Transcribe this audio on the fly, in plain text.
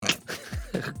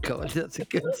God, that's a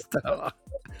good start.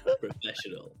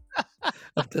 Professional.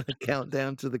 I've done a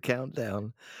countdown to the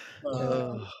countdown.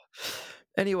 Uh,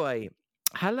 Anyway,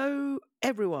 hello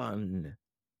everyone.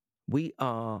 We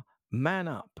are Man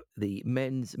Up, the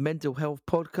men's mental health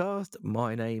podcast.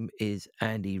 My name is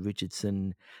Andy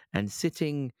Richardson, and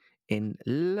sitting in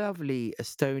lovely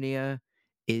Estonia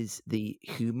is the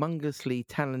humongously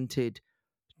talented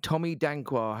Tommy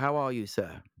Dankwa. How are you,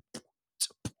 sir?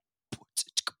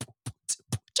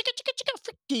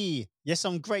 Yes,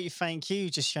 I'm great, thank you.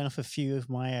 Just showing off a few of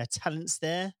my talents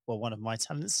there. Well, one of my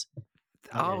talents.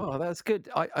 Not really. Oh, that's good.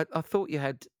 I thought you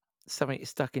had something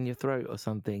stuck in your throat or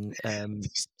something.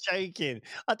 Just joking.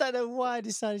 I don't know why I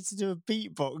decided to do a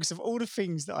beatbox of all the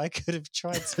things that I could have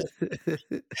tried to.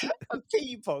 A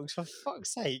beatbox, for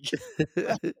fuck's sake.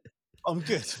 I'm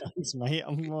good, thanks, mate.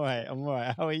 I'm all right. I'm all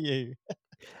right. How are you?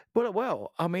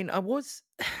 Well. I mean, I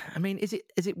mean, is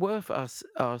it worth us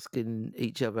asking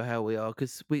each other how we are?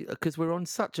 Because we're on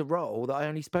such a roll that I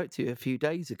only spoke to you a few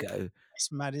days ago.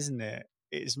 It's mad, isn't it?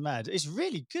 It's mad. It's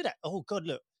really good at. Oh God,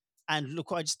 look! And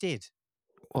look what I just did.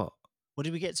 What? What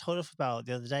did we get told off about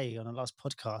the other day on our last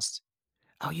podcast?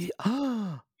 Oh, you.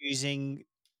 Using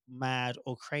mad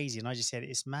or crazy, and I just said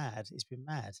it's mad. It's been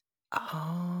mad.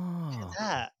 Oh.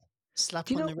 That slap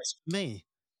Do you on know? the wrist for me.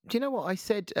 Do you know what I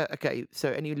said? Okay,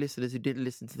 so any listeners who did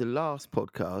listen to the last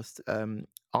podcast,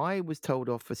 I was told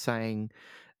off for saying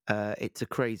it's a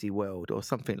crazy world or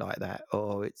something like that,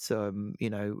 or it's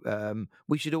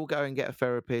we should all go and get a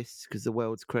therapist because the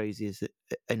world's crazy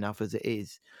enough as it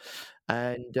is.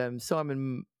 And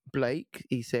Simon Blake,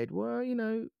 he said, well,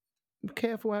 be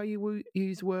careful how you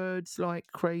use words like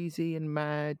crazy and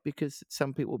mad because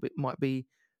some people might be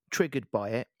triggered by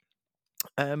it.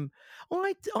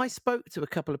 I spoke to a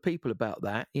couple of people about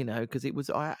that, because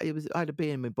I had a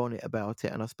bee in my bonnet about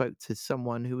it, and I spoke to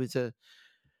someone who was a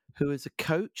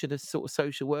coach and a sort of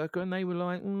social worker, and they were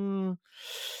like,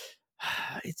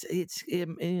 it's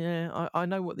yeah, I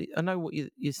know what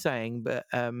you're saying, but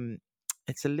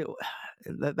it's a little.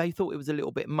 They thought it was a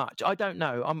little bit much. I don't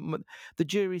know. The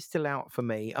jury's still out for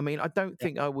me. I mean, I don't Yeah.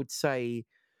 think I would say.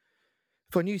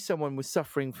 If I knew someone was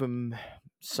suffering from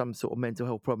some sort of mental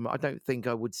health problem, I don't think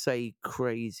I would say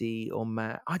crazy or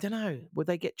mad. I don't know. Would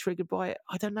they get triggered by it?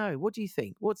 I don't know. What do you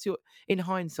think? What's in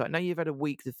hindsight? Now you've had a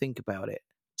week to think about it.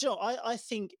 Joe, I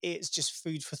think it's just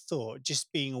food for thought, just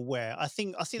being aware. I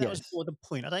think that was Yes. more the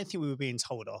point. I don't think we were being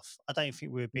told off. I don't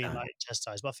think we were being No. like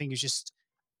chastised, but I think it's just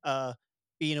uh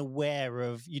being aware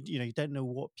of you don't know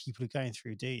what people are going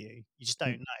through, do you? You just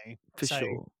don't know. For So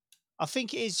sure. I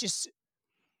think it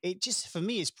just for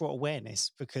me it's brought awareness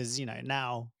because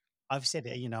now I've said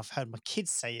it, I've heard my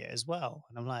kids say it as well.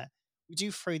 And I'm like, we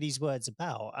do throw these words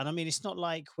about. And I mean it's not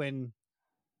like when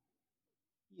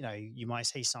you might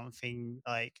say something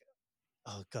like,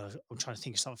 oh God, I'm trying to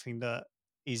think of something that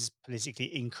is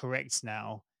politically incorrect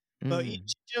now. But do you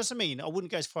Mm, know what I mean? I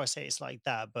wouldn't go as far as say it's like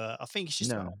that, but I think it's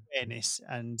just about no. awareness.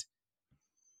 And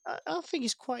I think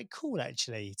it's quite cool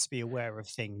actually to be aware of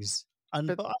things. And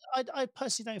But but I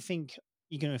personally don't think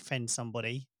you're going to offend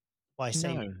somebody by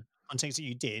saying no. context that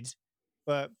you did.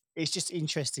 But it's just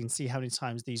interesting to see how many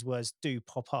times these words do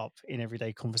pop up in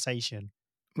everyday conversation.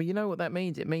 Well, you know what that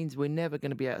means? It means we're never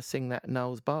going to be able to sing that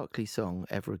Niles Barkley song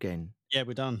ever again. Yeah,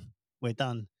 we're done. We're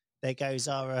done. There goes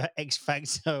our X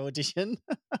Factor audition.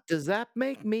 Does that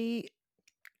make me?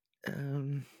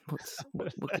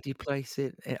 What could you place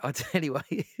it?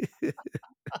 Anyway.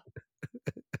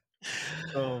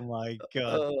 Oh my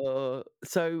god.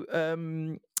 So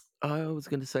I was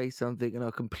going to say something and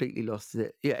I completely lost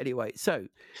it. Yeah. Anyway, so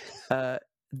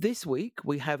this week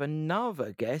we have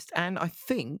another guest, and I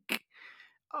think,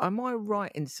 am I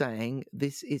right in saying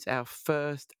this is our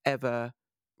first ever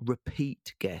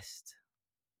repeat guest?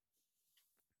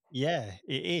 Yeah,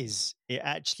 it is. It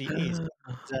actually is.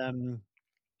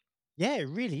 Yeah, it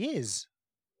really is.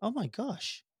 Oh my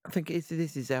gosh. I think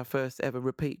this is our first ever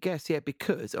repeat guest. Yeah,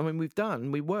 because I mean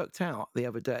we worked out the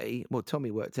other day. Well,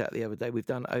 Tommy worked out the other day. We've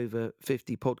done over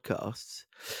 50 podcasts,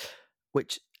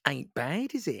 which ain't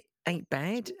bad, is it? Ain't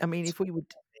bad. I mean, if we would,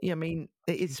 yeah, I mean,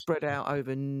 it is spread out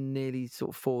over nearly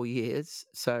sort of 4 years.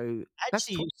 So that's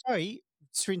Actually, sorry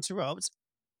to interrupt,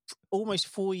 almost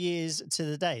 4 years to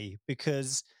the day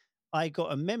because I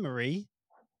got a memory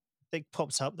that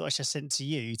popped up that I just sent to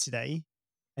you today.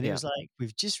 And it yeah. was like,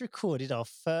 we've just recorded our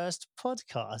first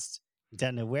podcast. We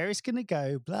don't know where it's going to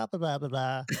go, blah, blah, blah, blah,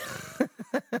 blah.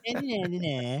 Nah, nah,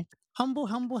 nah, nah. Humble,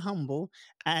 humble, humble.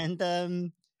 And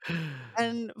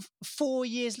 4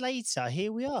 years later,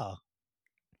 here we are.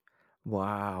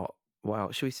 Wow,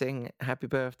 wow. Should we sing "Happy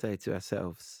Birthday" to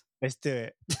ourselves? Let's do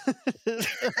it.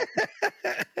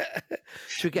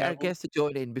 Should we get No, our guest to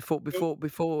join in before we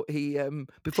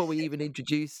even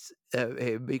introduce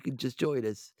him? He can just join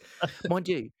us. Mind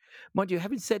you.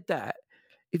 Having said that,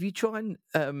 if you try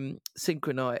and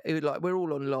synchronize, like we're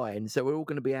all online, so we're all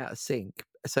going to be out of sync.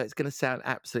 So it's going to sound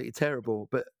absolutely terrible,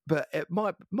 but it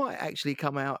might actually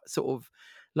come out sort of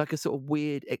like a sort of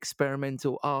weird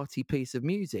experimental arty piece of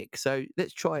music. So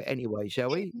let's try it anyway,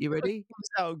 shall it we? You never ready? comes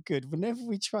out good. Whenever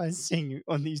we try and sing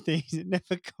on these things, it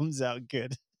never comes out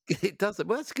good. It doesn't.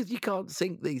 Well, that's because you can't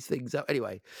sync these things up.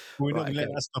 Anyway, We're not right? going to let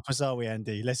Okay. that stop us, are we,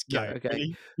 Andy? Let's No. go. Okay.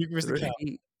 Ready? You give us the count.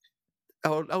 Three.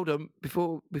 Hold on.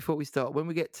 Before we start, when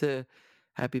we get to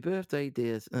 "Happy Birthday,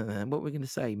 dear," what we're going to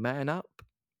say? Man up.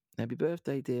 Happy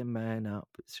birthday, dear man up.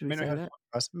 Should we Mental say Health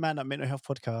that? Podcast. Man Up Mental Health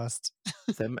Podcast.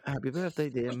 So, happy birthday,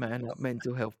 dear man up.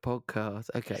 Mental health podcast.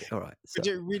 Okay. All right. We So,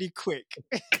 do it really quick.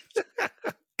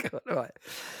 God, all right.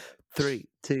 3,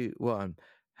 2, 1.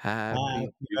 Happy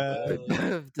Happy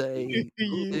birthday to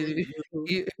you. to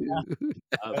you.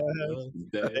 Happy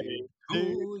birthday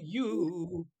to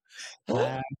you.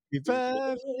 Happy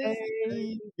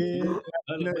birthday, dear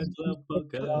Mental Health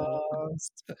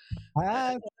Podcast. Podcast.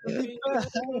 Happy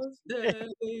birthday.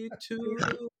 Birthday to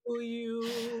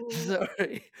you.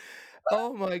 Sorry.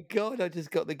 Oh my God! I just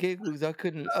got the giggles. I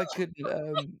couldn't.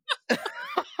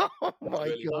 Oh my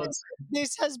Really God!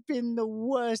 This has been the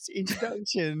worst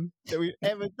introduction that we've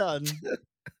ever done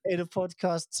in a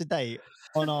podcast today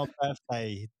on our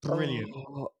birthday. Brilliant.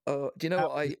 Do you know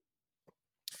what I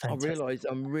Fantastic. realised?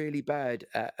 I'm really bad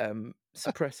at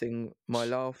suppressing my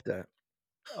laughter.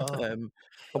 Oh,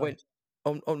 I went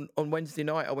on Wednesday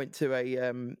night. I went to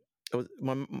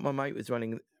my mate was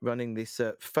running this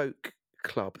folk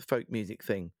club, folk music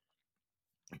thing,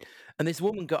 and this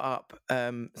woman got up,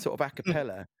 sort of a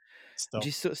cappella. stop.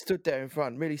 She sort of stood there in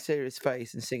front, really serious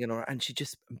face, and singing all right. And she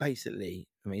just basically,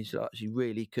 I mean, she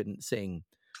really couldn't sing.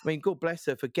 I mean, God bless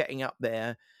her for getting up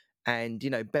there and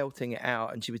belting it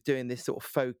out. And she was doing this sort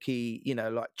of folky,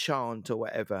 like chant or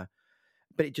whatever.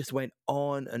 But it just went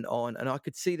on, and I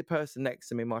could see the person next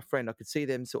to me, my friend. I could see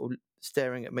them sort of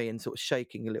staring at me and sort of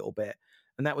shaking a little bit,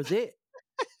 and that was it.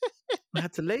 I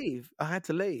had to leave.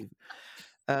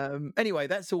 Anyway,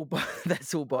 that's all by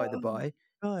the by.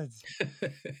 God.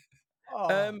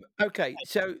 Oh, Okay,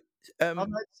 so I've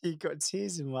actually got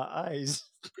tears in my eyes.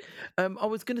 I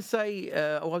was going to say,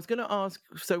 I was going to ask.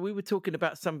 So we were talking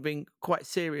about something quite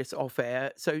serious off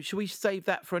air. So should we save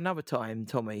that for another time,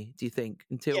 Tommy? Do you think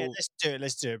until? Yeah,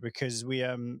 let's do it because we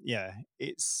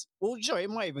it's well, it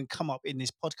might even come up in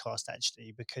this podcast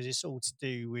actually because it's all to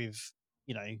do with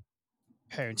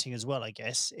parenting as well. I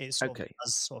guess it sort of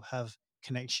does sort of have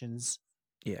connections.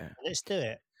 Yeah, let's do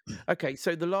it. Okay,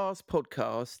 so the last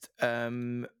podcast,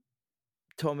 me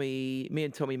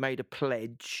and Tommy made a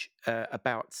pledge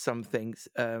about some things.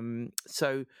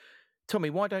 So, Tommy,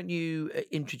 why don't you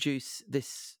introduce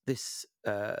this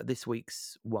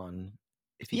week's one,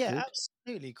 if you could?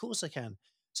 Absolutely, of course I can.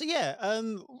 So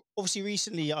obviously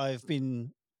recently I've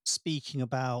been speaking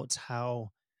about how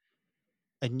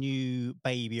a new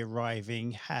baby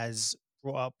arriving has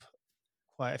brought up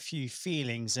quite a few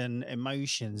feelings and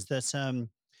emotions that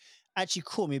actually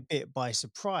caught me a bit by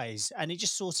surprise, and it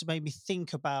just sort of made me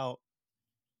think about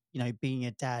being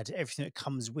a dad, everything that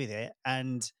comes with it,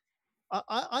 and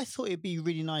I thought it'd be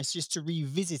really nice just to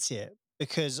revisit it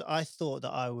because I thought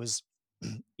that I was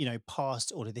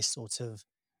past all of this sort of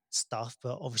stuff,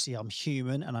 but obviously I'm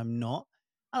human and I'm not.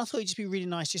 And I thought it'd just be really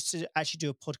nice just to actually do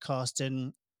a podcast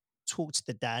and talk to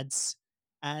the dads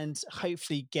and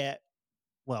hopefully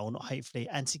not hopefully,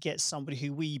 and to get somebody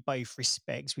who we both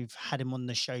respect. We've had him on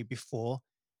the show before,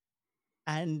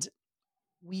 and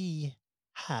we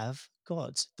have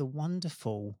got the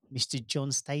wonderful Mr.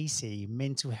 John Stacey,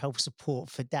 mental health support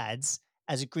for dads,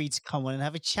 has agreed to come on and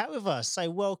have a chat with us. So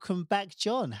welcome back,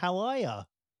 John. How are you?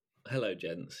 Hello,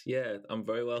 gents. Yeah, I'm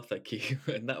very well, thank you.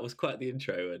 And that was quite the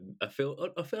intro. And I feel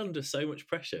under so much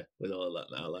pressure with all of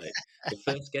that now. Like the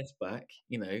first guest back,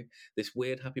 this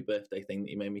weird happy birthday thing that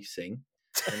you made me sing,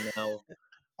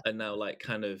 and now like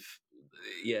kind of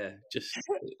just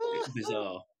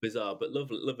bizarre, but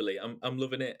lovely. I'm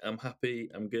loving it. I'm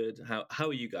happy. I'm good. How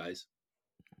are you guys?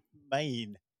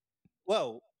 Main.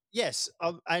 Well, yes,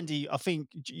 Andy. I think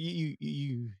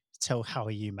you tell. How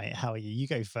are you, mate? How are you? You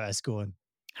go first. Go on.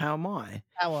 How am I?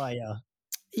 How are you?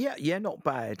 Yeah, not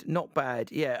bad.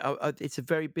 Yeah, it's a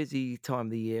very busy time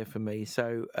of the year for me.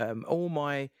 So all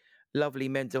my lovely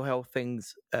mental health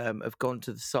things have gone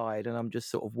to the side, and I'm just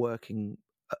sort of working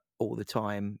all the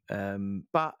time.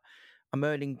 But I'm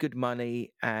earning good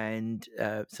money, and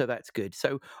so that's good.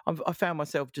 So I found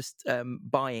myself just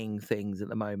buying things at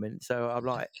the moment. So I'm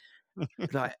like,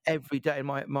 like every day.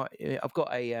 I've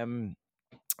got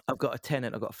a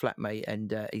tenant, I've got a flatmate,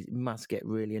 and he must get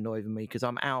really annoyed with me because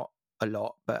I'm out a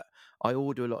lot, but I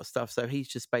order a lot of stuff. So he's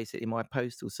just basically my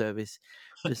postal service,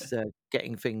 just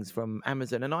getting things from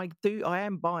Amazon. And I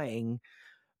am buying.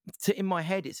 In my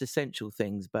head, it's essential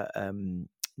things, but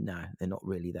no, they're not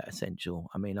really that essential.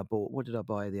 I mean, what did I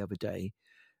buy the other day?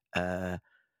 I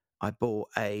bought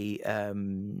a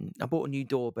new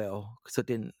doorbell because I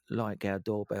didn't like our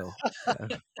doorbell.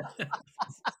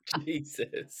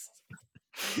 Jesus.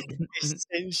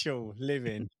 Essential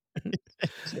living.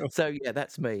 So yeah,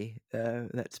 that's me.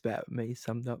 That's about me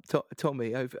summed up.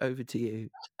 Tommy, over to you.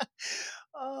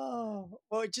 Oh,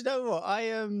 well, do you know what?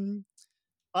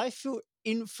 I feel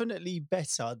infinitely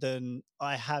better than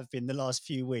I have been the last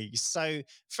few weeks. So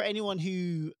for anyone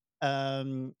who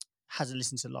hasn't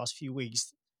listened to the last few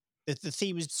weeks, the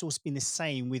theme has sort of been the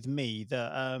same with me.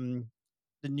 That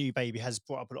the new baby has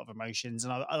brought up a lot of emotions,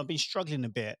 and I've been struggling a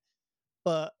bit.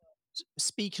 But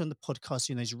speaking on the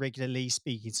podcast, regularly,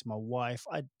 speaking to my wife,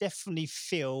 I definitely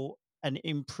feel an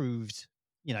improved,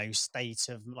 state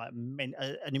of like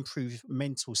an improved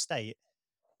mental state.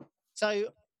 So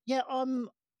yeah, I'm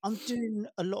doing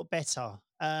a lot better.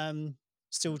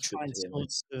 Still That's good trying to hear,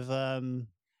 mate.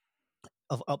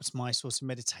 of upped my sort of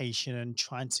meditation and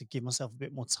trying to give myself a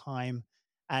bit more time.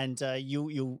 And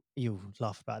you'll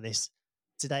laugh about this.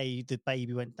 Today the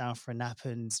baby went down for a nap,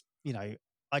 and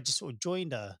I just sort of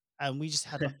joined her, and we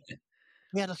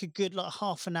had like a good like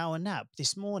half an hour nap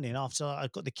this morning after I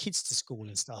got the kids to school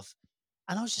and stuff.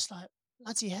 And I was just like,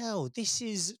 bloody hell, this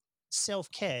is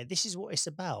self care. This is what it's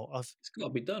about. I've It's got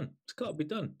to be done. It's got to be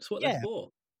done. It's what they're Yeah,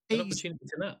 for. An ex- opportunity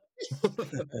to nap.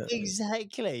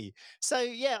 exactly. So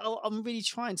yeah, I'm really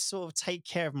trying to sort of take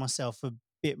care of myself a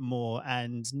bit more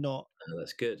and not Oh,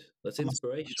 that's good. That's put myself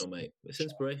under inspirational, too much mate. It's pressure.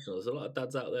 inspirational. There's a lot of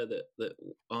dads out there that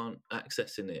aren't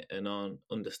accessing it and aren't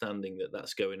understanding that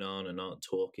that's going on and aren't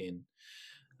talking.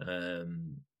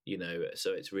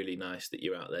 So it's really nice that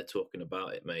you're out there talking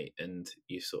about it, mate, and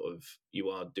you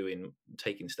are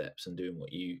taking steps and doing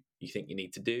what you think you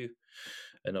need to do,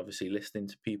 and obviously listening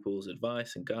to people's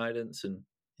advice and guidance, and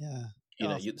Yeah.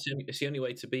 Oh, it's the only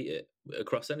way to beat it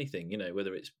across anything.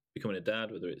 Whether it's becoming a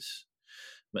dad, whether it's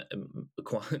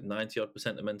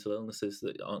 90% of mental illnesses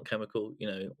that aren't chemical.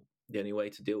 The only way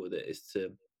to deal with it is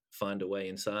to find a way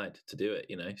inside to do it.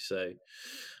 So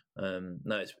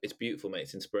no, it's beautiful, mate.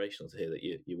 It's inspirational to hear that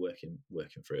you're working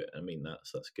through it. I mean,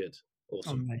 that's good,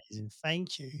 awesome. amazing.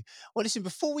 Thank you. Well, listen,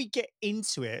 before we get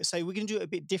into it, so we're going to do it a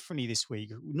bit differently this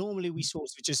week. Normally, we sort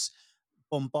of just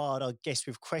bombard our guests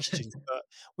with questions, but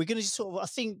we're going to sort of, I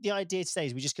think the idea today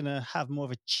is we're just going to have more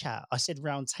of a chat. I said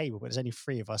round table, but there's only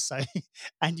three of us. So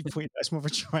Andy pointed out it's more of a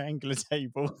triangular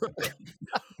table.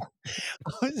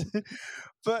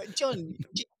 But John,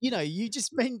 you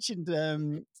just mentioned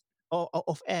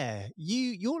off air,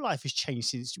 your life has changed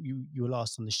since you were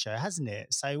last on the show, hasn't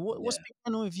it? So what's Yeah.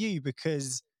 been going on with you?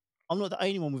 Because I'm not the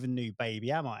only one with a new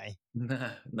baby, am I?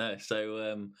 No.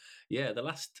 So yeah,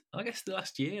 I guess the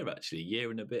last year, actually,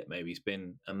 year and a bit maybe, has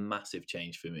been a massive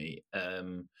change for me.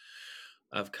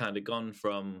 I've kind of gone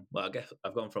from, well, I guess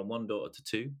I've gone from one daughter to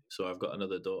two. So I've got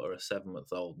another daughter, a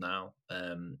 7-month-old now.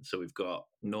 So we've got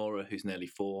Nora, who's nearly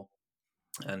 4,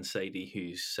 and Sadie,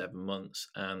 who's 7 months.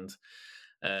 And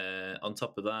on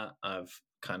top of that, I've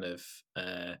kind of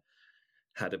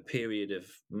had a period of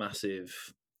massive,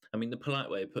 I mean, the polite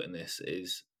way of putting this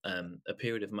is a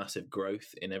period of massive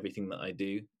growth in everything that I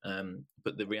do.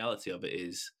 But the reality of it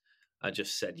is, I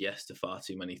just said yes to far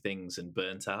too many things and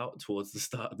burnt out towards the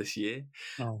start of this year,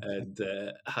 Oh, and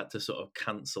had to sort of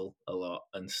cancel a lot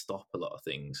and stop a lot of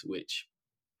things, which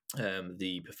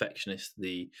the perfectionist,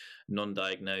 the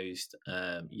non-diagnosed,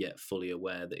 yet fully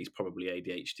aware that he's probably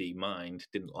ADHD mind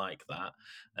didn't like that,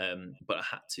 but I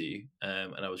had to,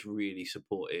 and I was really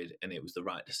supported, and it was the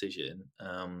right decision.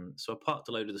 So I parked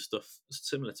a load of the stuff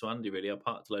similar to Andy. Really, I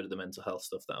parked a load of the mental health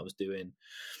stuff that I was doing.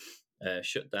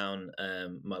 Shut down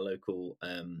my local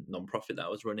non-profit that I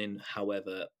was running.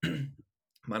 However,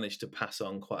 managed to pass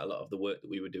on quite a lot of the work that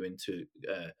we were doing to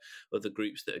other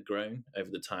groups that had grown over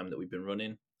the time that we've been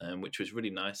running, which was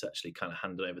really nice, actually, kind of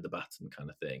handing over the baton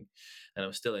kind of thing. And I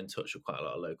was still in touch with quite a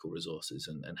lot of local resources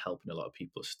and helping a lot of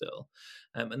people still.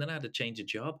 And then I had a change of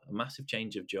job, a massive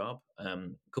change of job. A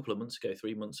couple of months ago,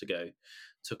 3 months ago,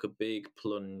 took a big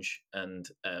plunge and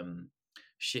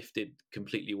shifted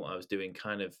completely what I was doing,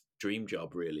 kind of dream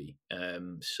job, really.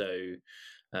 So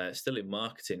still in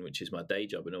marketing, which is my day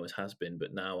job and always has been.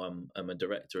 But now I'm a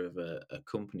director of a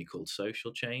company called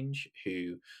Social Change,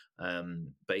 who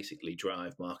basically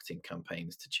drive marketing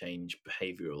campaigns to change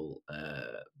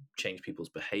change people's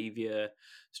behavior,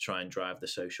 to try and drive the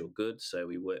social good. So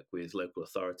we work with local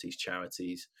authorities,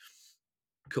 charities,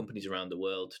 companies around the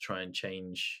world to try and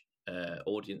change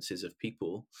audiences of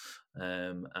people,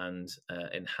 and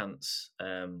enhance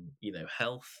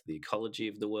health, the ecology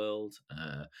of the world,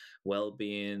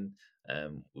 well-being.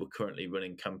 We're currently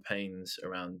running campaigns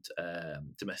around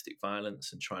domestic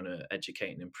violence and trying to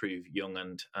educate and improve young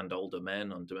and older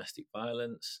men on domestic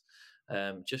violence.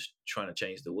 Just trying to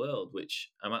change the world,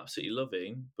 which I'm absolutely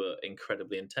loving, but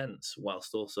incredibly intense,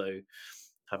 whilst also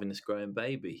having this growing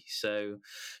baby. So,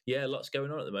 yeah, lots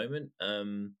going on at the moment.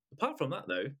 Apart from that,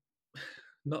 though,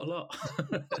 not a lot.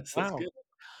 So that's Wow. good.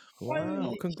 Wow!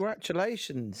 Holy-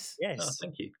 Congratulations. Oh, Yes,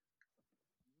 thank you.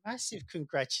 massive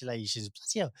congratulations.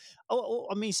 Bloody hell.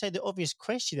 I mean, say the obvious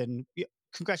question then.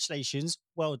 Congratulations,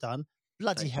 well done.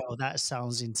 Bloody Thank you. hell, that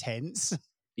sounds intense.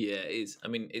 Yeah, it is. I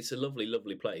mean, it's a lovely,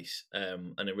 lovely place,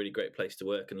 and a really great place to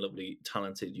work, and lovely,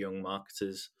 talented young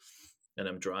marketers. And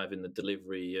I'm driving the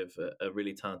delivery of a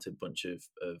really talented bunch of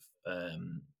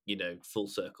full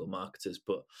circle marketers.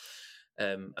 But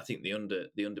I think the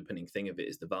underpinning thing of it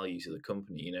is the values of the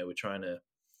company. You know,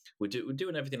 we're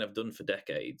doing everything I've done for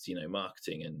decades. You know,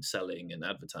 marketing and selling and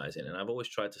advertising, and I've always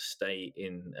tried to stay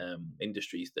in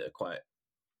industries that are quite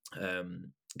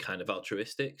kind of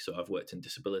altruistic. So I've worked in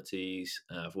disabilities,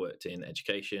 I've worked in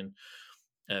education,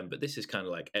 but this is kind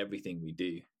of like everything we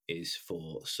do is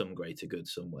for some greater good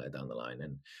somewhere down the line.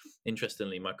 And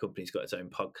interestingly, my company's got its own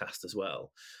podcast as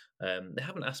well. They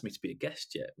haven't asked me to be a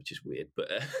guest yet, which is weird, but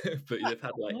but they've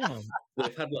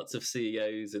had lots of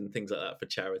CEOs and things like that for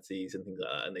charities and things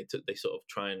like that, and they sort of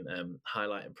try and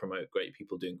highlight and promote great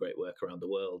people doing great work around the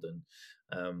world. And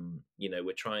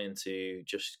we're trying to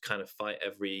just kind of fight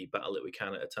every battle that we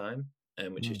can at a time,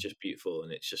 which is just beautiful,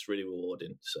 and it's just really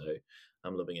rewarding. So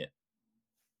I'm loving it.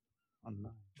 Oh,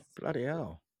 no. Bloody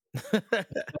hell!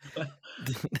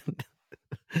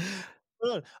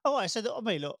 Well, all right. So, I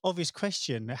mean, look, obvious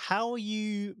question. How are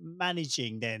you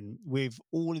managing then with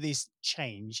all of this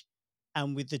change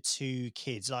and with the two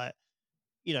kids? Like,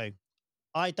 you know,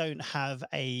 I don't have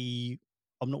I'm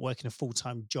not working a full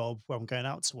time job where I'm going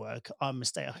out to work. I'm a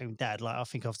stay at home dad. Like, I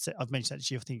think I've mentioned that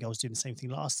to you. I think I was doing the same thing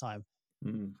last time.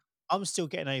 Mm. I'm still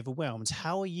getting overwhelmed.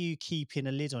 How are you keeping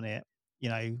a lid on it,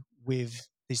 with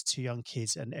these two young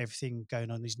kids and everything going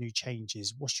on, these new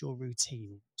changes? What's your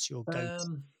routine? What's your go?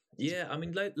 Yeah, I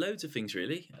mean, loads of things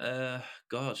really.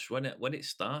 Gosh, when it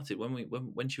started,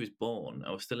 when she was born,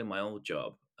 I was still in my old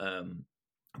job,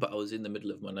 but I was in the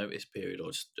middle of my notice period,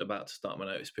 or just about to start my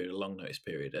notice period, a long notice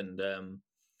period, and I'm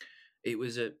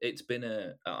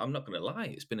not going to lie,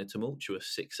 it's been a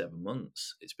tumultuous 6-7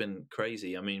 months. It's been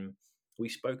crazy. I mean, we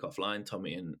spoke offline,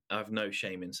 Tommy, and I have no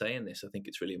shame in saying this. I think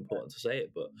it's really important to say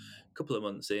it, but a couple of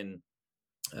months in,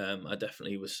 I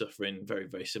definitely was suffering very,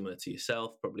 very similar to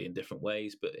yourself, probably in different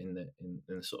ways, but in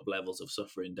the sort of levels of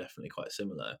suffering, definitely quite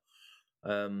similar.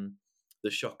 The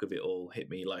shock of it all hit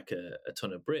me like a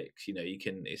ton of bricks.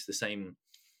 It's the same,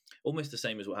 almost the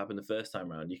same as what happened the first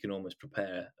time around. You can almost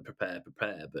prepare,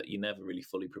 but you're never really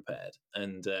fully prepared.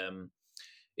 And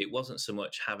it wasn't so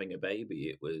much having a baby;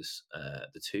 it was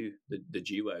the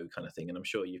duo kind of thing. And I'm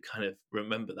sure you kind of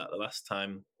remember that the last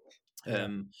time.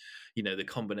 The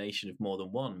combination of more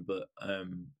than one. But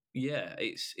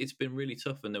it's been really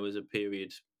tough. And there was a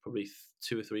period, probably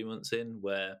 2 or 3 months in,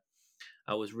 where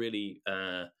I was really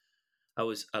I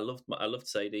loved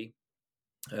Sadie.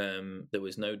 There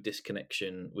was no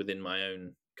disconnection within my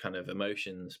own kind of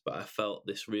emotions, but I felt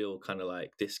this real kind of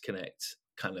like disconnect.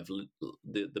 Kind of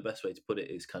the best way to put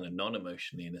it is kind of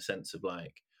non-emotionally, in a sense of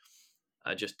like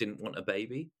I just didn't want a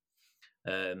baby.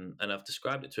 And I've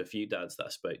described it to a few dads that I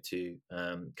spoke to,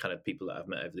 kind of people that I've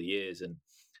met over the years, and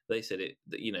they said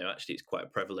actually it's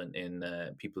quite prevalent in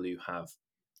people who have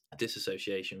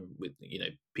disassociation with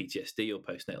PTSD or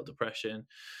postnatal depression.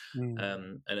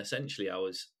 And essentially, I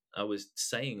was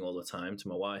saying all the time to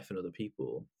my wife and other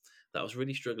people that I was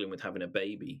really struggling with having a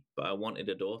baby, but I wanted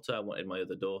a daughter. I wanted my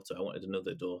other daughter. I wanted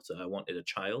another daughter. I wanted a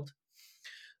child.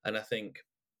 And I think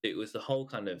it was the whole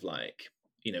kind of like,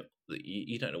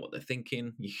 you don't know what they're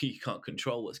thinking. You can't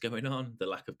control what's going on, the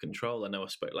lack of control. I know I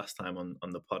spoke last time on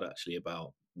the pod actually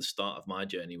about the start of my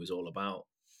journey was all about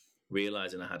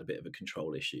realizing I had a bit of a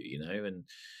control issue, and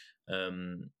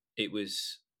it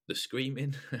was the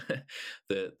screaming,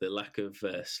 the lack of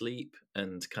sleep,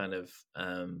 and kind of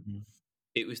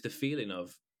it was the feeling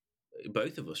of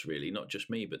both of us really, not just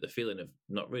me, but the feeling of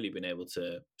not really being able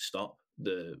to stop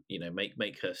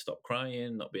make her stop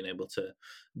crying, not being able to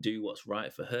do what's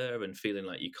right for her, and feeling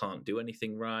like you can't do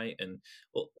anything right, and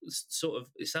sort of,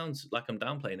 it sounds like I'm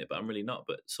downplaying it, but I'm really not.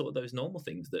 But sort of those normal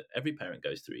things that every parent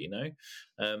goes through,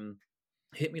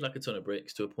 hit me like a ton of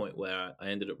bricks to a point where I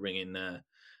ended up ringing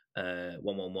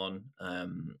 111,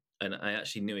 and I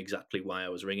actually knew exactly why I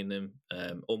was ringing them.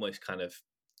 Almost kind of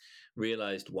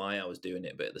realized why I was doing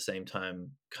it, but at the same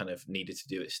time kind of needed to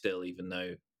do it still, even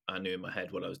though I knew in my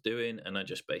head what I was doing. And I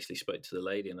just basically spoke to the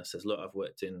lady and I says, look, I've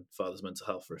worked in father's mental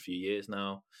health for a few years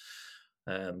now.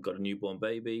 Got a newborn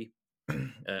baby.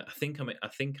 I think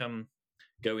I'm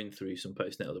going through some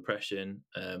postnatal depression.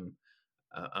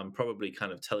 I'm probably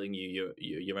kind of telling you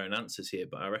your own answers here,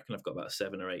 but I reckon I've got about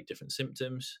 7 or 8 different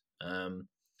symptoms. And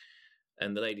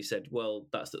the lady said, well,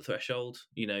 that's the threshold.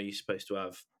 You're supposed to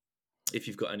have, if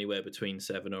you've got anywhere between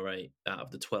 7 or 8 out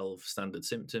of the 12 standard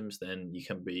symptoms, then you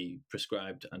can be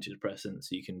prescribed antidepressants.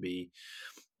 You can be,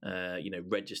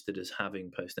 registered as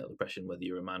having postnatal depression, whether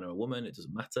you're a man or a woman, it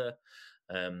doesn't matter.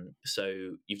 So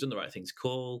you've done the right thing to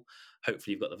call.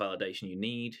 Hopefully you've got the validation you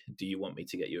need. Do you want me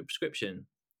to get you a prescription?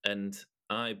 And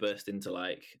I burst into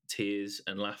like tears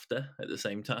and laughter at the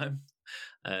same time,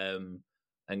 and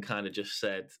kind of just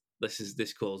said,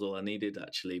 this call's all I needed,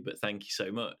 actually, but thank you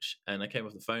so much. And I came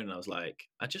off the phone and I was like,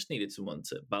 I just needed someone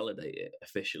to validate it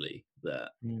officially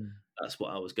that that's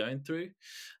what I was going through,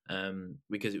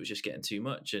 because it was just getting too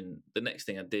much. And the next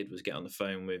thing I did was get on the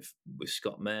phone with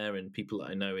Scott Mayer and people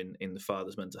that I know in the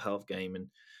father's mental health game. And,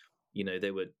 they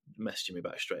were messaging me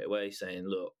back straight away saying,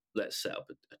 look, let's set up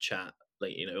a chat,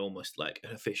 like, almost like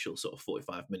an official sort of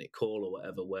 45-minute call or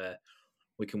whatever, where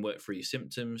we can work through your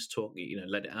symptoms, talk,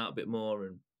 let it out a bit more.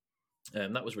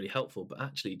 And that was really helpful. But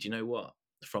actually, do you know what?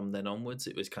 From then onwards,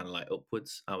 it was kind of like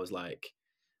upwards. I was like,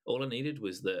 all I needed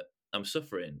was that I'm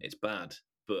suffering. It's bad.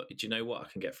 But do you know what? I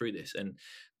can get through this. And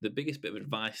the biggest bit of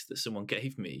advice that someone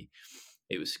gave me,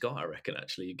 it was Scott, I reckon,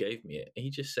 actually, who gave me it. He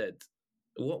just said,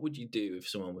 what would you do if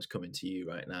someone was coming to you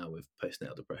right now with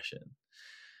postnatal depression?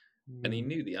 And he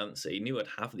knew the answer. He knew I'd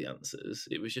have the answers.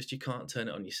 It was just, you can't turn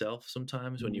it on yourself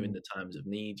sometimes when you're in the times of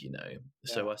need, Yeah.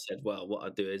 So I said, well, what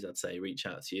I'd do is I'd say, reach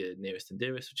out to your nearest and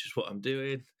dearest, which is what I'm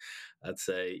doing. I'd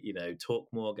say, talk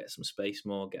more, get some space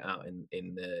more, get out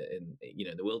in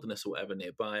the wilderness or whatever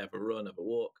nearby, have a run, have a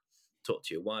walk, talk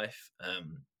to your wife.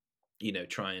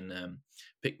 Try and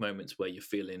pick moments where you're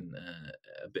feeling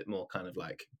a bit more kind of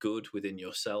like good within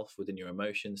yourself, within your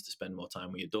emotions, to spend more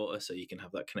time with your daughter so you can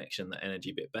have that connection, that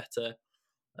energy a bit better.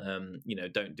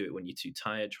 Don't do it when you're too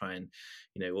tired. Try and,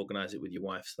 organize it with your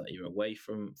wife so that you're away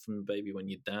from the baby when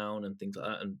you're down and things like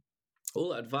that. And all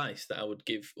that advice that I would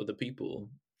give other people,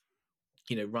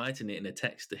 writing it in a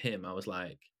text to him, I was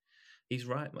like, he's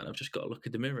right, man. I've just got to look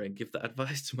at the mirror and give that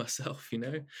advice to myself,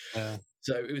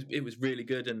 So it was really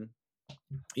good. And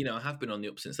I have been on the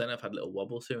up since then. I've had little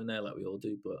wobbles here and there, like we all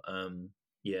do, but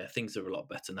things are a lot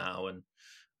better now. And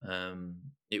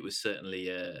it was certainly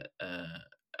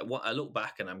what I look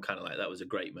back and I'm kind of like, that was a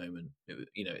great moment.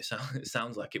 It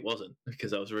sounds like it wasn't,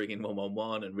 because I was ringing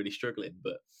 111 and really struggling.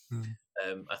 But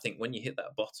I think when you hit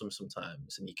that bottom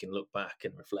sometimes, and you can look back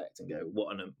and reflect and go,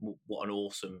 what an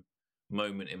awesome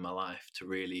moment in my life to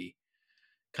really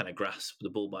kind of grasp the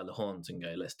bull by the horns and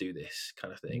go, let's do this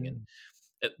kind of thing. And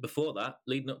before that,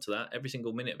 leading up to that, every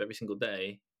single minute of every single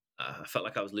day, I felt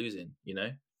like I was losing,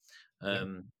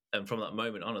 And from that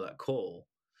moment on, of that call,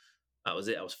 that was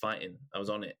it. I was fighting. I was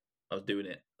on it. I was doing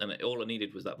it. And all I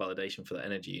needed was that validation for that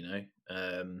energy,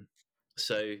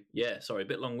 So yeah, sorry, a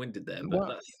bit long-winded there,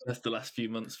 but that's the last few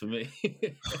months for me.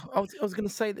 I was going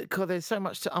to say that, because there's so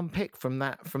much to unpick from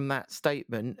that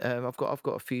statement. I've got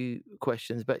a few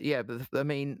questions, but yeah, I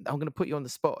mean, I'm going to put you on the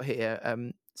spot here.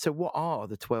 So, what are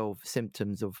the 12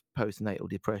 symptoms of postnatal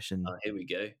depression? Here we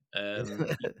go.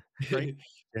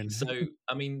 So,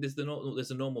 I mean, there's the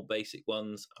normal basic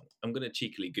ones. I'm going to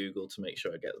cheekily Google to make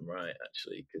sure I get them right,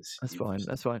 actually, because that's fine.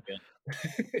 That's fine.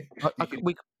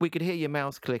 We could hear your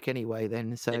mouse click anyway.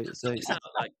 Then, so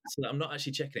I'm not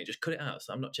actually checking it. Just cut it out.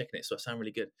 So I'm not checking it. So I sound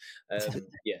really good.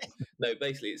 No,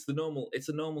 basically, it's the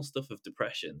normal stuff of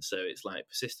depression. So it's like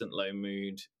persistent low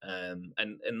mood, and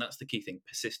that's the key thing.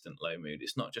 Persistent low mood.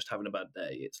 It's not just having a bad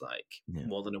day. It's like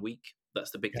more than a week.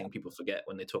 That's the big thing people forget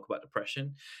when they talk about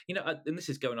depression. And this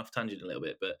is going off tangent a little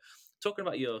bit, but talking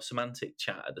about your semantic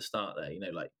chat at the start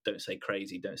there, like, don't say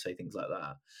crazy, don't say things like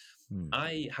that.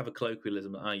 I have a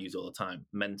colloquialism that I use all the time,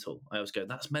 mental. I always go,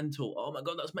 that's mental. Oh my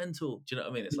God, that's mental. Do you know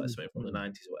what I mean? It's like something from the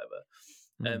 90s or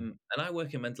whatever. And I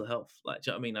work in mental health. Like,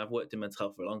 do you know what I mean? I've worked in mental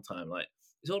health for a long time. Like,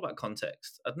 it's all about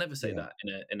context. I'd never say Yeah.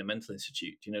 that in a mental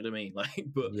institute. Do you know what I mean? Like,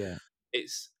 but Yeah.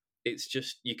 it's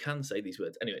just, you can say these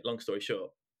words. Anyway, long story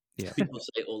short, Yeah. people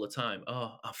say it all the time.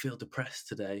 Oh, I feel depressed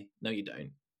today. No, you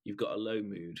don't. You've got a low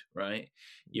mood, right?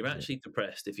 You're Yeah. actually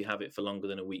depressed if you have it for longer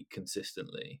than a week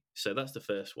consistently. So that's the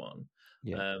first one.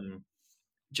 Yeah.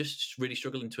 Just really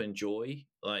struggling to enjoy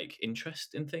like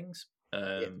interest in things.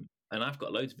 And I've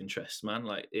got loads of interests, man.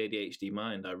 Like the ADHD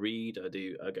mind. I read, I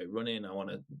go running, I want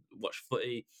to watch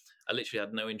footy. I literally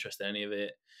had no interest in any of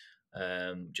it.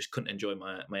 Just couldn't enjoy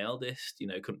my eldest,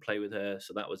 couldn't play with her,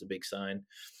 so that was a big sign.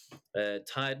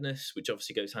 Tiredness, which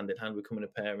obviously goes hand in hand with becoming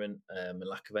a parent, and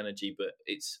lack of energy. But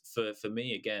it's for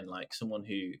me, again, like someone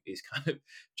who is kind of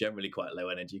generally quite low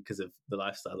energy because of the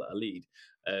lifestyle that I lead.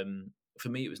 For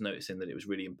me, it was noticing that it was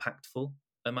really impactful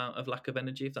amount of lack of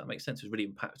energy, if that makes sense. It was really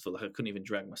impactful. Like I couldn't even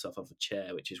drag myself off a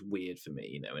chair, which is weird for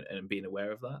me, and being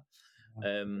aware of that.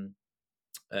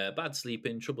 Bad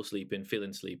sleeping, trouble sleeping,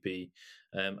 feeling sleepy.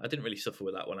 I didn't really suffer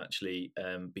with that one actually,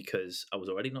 because I was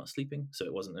already not sleeping, so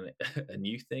it wasn't a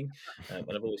new thing. And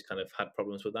I've always kind of had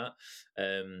problems with that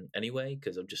anyway,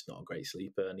 because I'm just not a great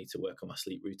sleeper. I need to work on my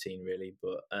sleep routine really.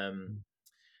 But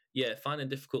yeah, finding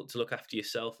difficult to look after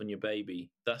yourself and your baby.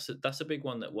 That's a big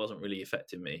one that wasn't really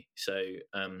affecting me. So,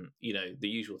 the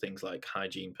usual things like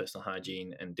hygiene, personal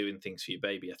hygiene, and doing things for your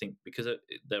baby. I think because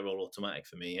they're all automatic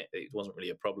for me, it wasn't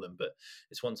really a problem. But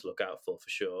it's one to look out for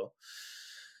sure.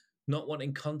 Not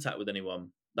wanting contact with anyone.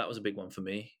 That was a big one for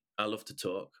me. I love to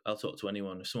talk. I'll talk to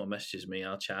anyone. If someone messages me,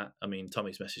 I'll chat. I mean,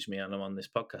 Tommy's messaged me and I'm on this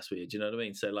podcast with you. Do you know what I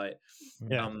mean? So like,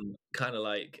 kind of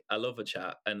like, I love a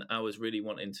chat, and I was really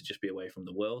wanting to just be away from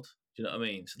the world. Do you know what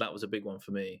I mean? So that was a big one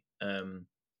for me.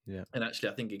 Yeah. And actually,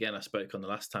 I think again, I spoke on the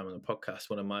last time on the podcast.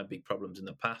 One of my big problems in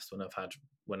the past,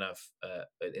 when I've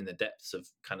in the depths of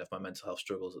kind of my mental health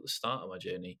struggles at the start of my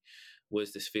journey,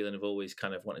 was this feeling of always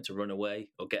kind of wanting to run away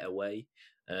or get away.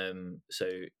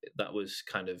 So that was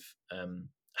kind of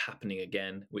happening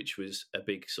again, which was a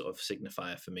big sort of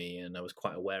signifier for me, and I was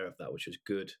quite aware of that, which was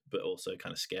good, but also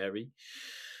kind of scary.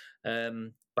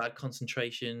 Bad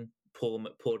concentration,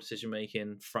 poor decision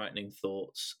making, frightening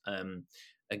thoughts.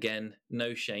 Again,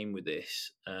 no shame with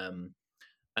this, and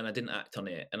I didn't act on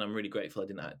it, and I'm really grateful I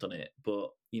didn't act on it. But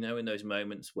in those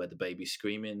moments where the baby's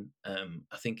screaming,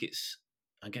 I think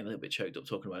I get a little bit choked up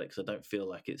talking about it because I don't feel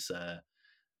like it's.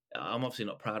 I'm obviously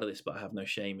not proud of this, but I have no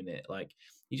shame in it. Like,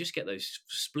 you just get those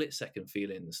split second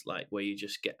feelings, like where you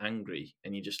just get angry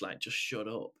and you just like, just shut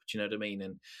up. Do you know what I mean?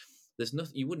 And there's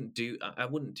nothing you wouldn't do. I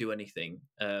wouldn't do anything.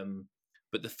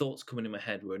 But the thoughts coming in my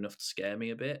head were enough to scare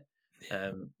me a bit.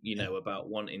 About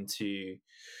wanting to,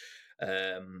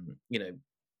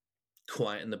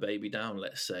 quieten the baby down,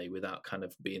 let's say, without kind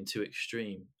of being too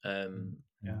extreme. And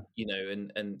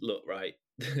look, right,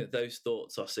 those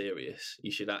thoughts are serious.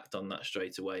 You should act on that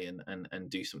straight away and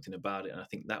do something about it. And I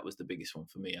think that was the biggest one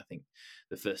for me. I think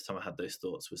the first time I had those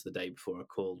thoughts was the day before I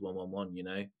called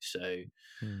 111, So,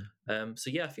 so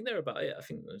yeah, I think they're about it. I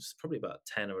think there's probably about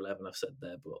 10 or 11 I've said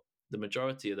there, but the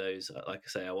majority of those, like I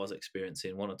say, I was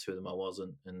experiencing. One or two of them I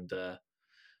wasn't. And,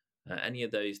 any of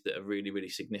those that are really, really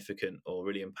significant or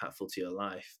really impactful to your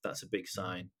life, that's a big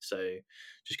sign. So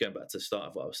just going back to the start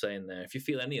of what I was saying there, if you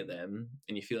feel any of them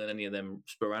and you're feeling any of them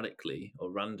sporadically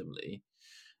or randomly,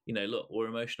 look, we're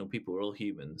emotional people, we're all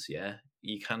humans, yeah?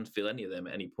 You can feel any of them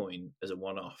at any point as a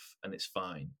one-off, and it's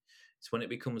fine. It's when it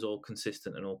becomes all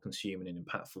consistent and all consuming and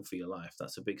impactful for your life,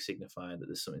 that's a big signifier that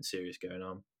there's something serious going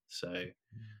on. So,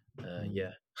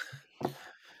 yeah.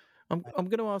 I'm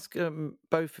going to ask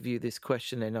both of you this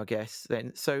question then, I guess.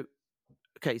 Then, so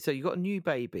okay, so you got a new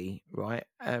baby, right?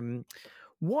 Do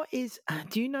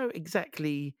you know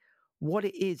exactly what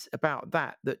it is about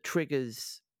that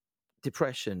triggers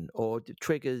depression or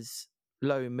triggers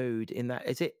low mood? In that,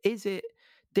 is it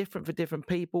different for different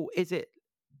people? Is it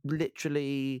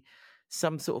literally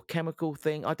some sort of chemical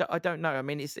thing? I don't know. I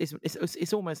mean,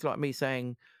 it's almost like me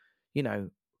saying,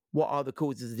 what are the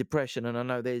causes of depression? And I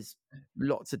know there's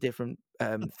lots of different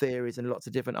theories and lots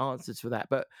of different answers for that.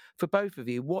 But for both of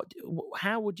you,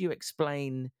 how would you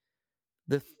explain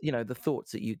the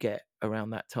thoughts that you get around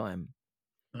that time?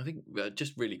 I think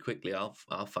just really quickly, I'll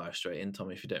fire straight in,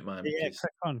 Tommy, if you don't mind. Yeah,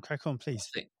 crack on,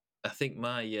 please. I think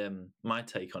my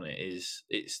take on it is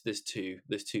there's two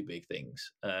big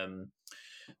things.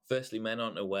 Firstly, men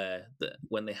aren't aware that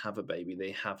when they have a baby,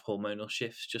 they have hormonal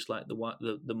shifts, just like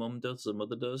the mum does, the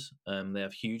mother does. They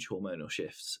have huge hormonal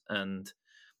shifts, and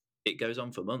it goes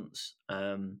on for months.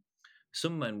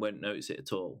 Some men won't notice it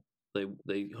at all. They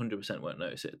 100% won't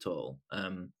notice it at all.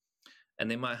 And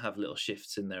they might have little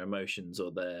shifts in their emotions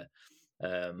or their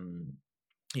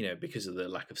because of the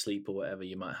lack of sleep or whatever,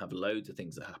 you might have loads of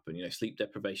things that happen. Sleep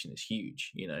deprivation is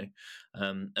huge,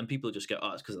 and people just go,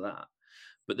 oh, it's because of that.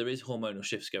 But there is hormonal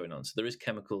shifts going on, so there is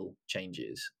chemical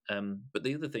changes. But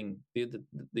the other thing,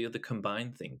 the other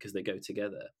combined thing, because they go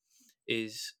together,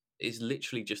 is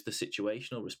literally just the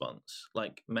situational response.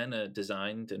 Like, men are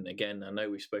designed, and again, I know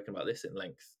we've spoken about this at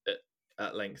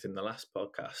length in the last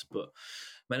podcast, but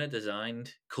men are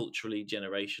designed culturally,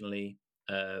 generationally,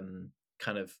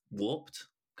 kind of warped,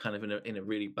 kind of in a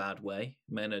really bad way.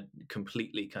 Men are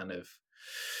completely kind of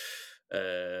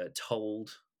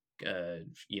told,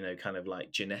 kind of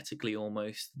like genetically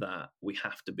almost, that we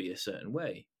have to be a certain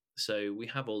way. So we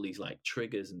have all these like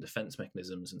triggers and defense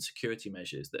mechanisms and security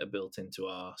measures that are built into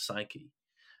our psyche.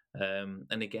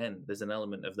 And again, there's an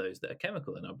element of those that are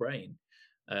chemical in our brain.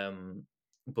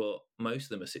 But most of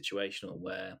them are situational,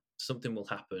 where something will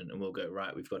happen and we'll go,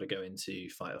 right, we've got to go into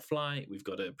fight or flight, we've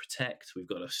got to protect, we've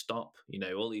got to stop,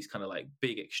 all these kind of like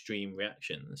big extreme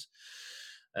reactions.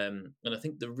 And I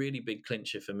think the really big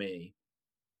clincher for me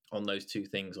on those two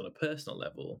things on a personal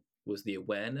level was the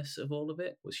awareness of all of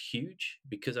it was huge,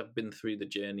 because I've been through the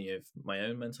journey of my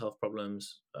own mental health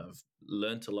problems. I've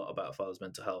learned a lot about father's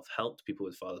mental health, helped people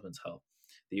with father's mental health.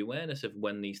 The awareness of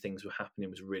when these things were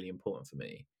happening was really important for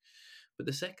me. But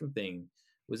the second thing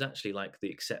was actually like the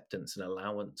acceptance and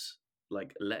allowance,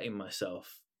 like letting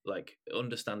myself, like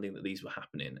understanding that these were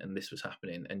happening and this was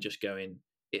happening, and just going,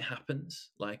 it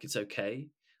happens, like it's okay.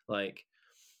 Like,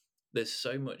 there's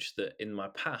so much that in my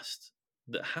past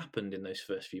that happened in those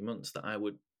first few months that I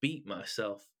would beat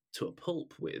myself to a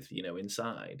pulp with,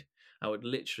 inside. I would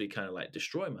literally kind of like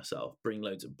destroy myself, bring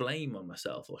loads of blame on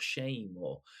myself or shame,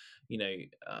 or,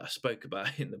 I spoke about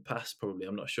it in the past, probably.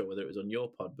 I'm not sure whether it was on your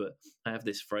pod, but I have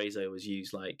this phrase I always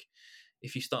use, like,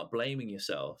 if you start blaming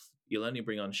yourself, you'll only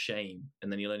bring on shame,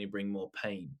 and then you'll only bring more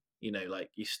pain. Like,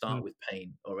 you start with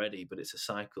pain already, but it's a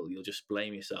cycle. You'll just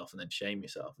blame yourself and then shame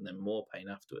yourself and then more pain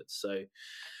afterwards. So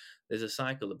there's a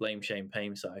cycle, the blame, shame,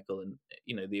 pain cycle. And,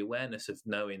 the awareness of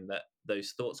knowing that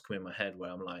those thoughts come in my head where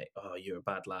I'm like, oh, you're a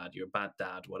bad lad, you're a bad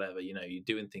dad, whatever, you're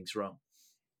doing things wrong.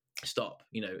 Stop.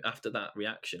 After that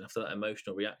reaction, after that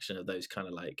emotional reaction of those kind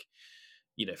of like,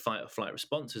 fight or flight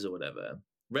responses or whatever,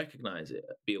 recognize it,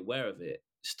 be aware of it,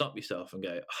 stop yourself and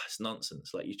go, oh, it's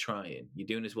nonsense. Like, you're trying, you're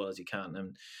doing as well as you can.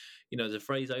 And, there's a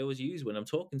phrase I always use when I'm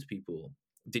talking to people: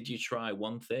 did you try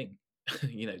one thing?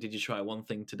 Did you try one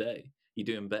thing today? You're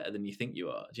doing better than you think you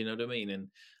are. Do you know what I mean? And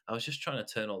I was just trying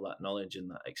to turn all that knowledge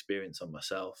and that experience on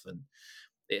myself, and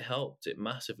it helped. It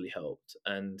massively helped.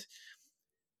 And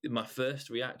my first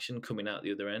reaction coming out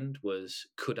the other end was,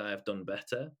 could I have done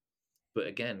better? But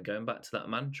again, going back to that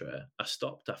mantra, I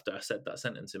stopped after I said that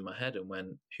sentence in my head and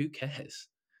went, who cares?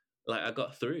 Like, I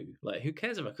got through. Like, who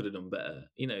cares if I could have done better?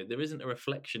 There isn't a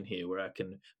reflection here where I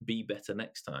can be better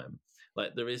next time.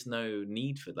 Like, there is no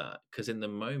need for that, because in the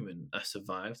moment I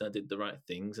survived, I did the right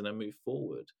things, and I moved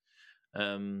forward.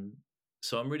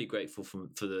 So I'm really grateful for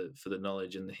the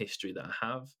knowledge and the history that I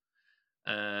have.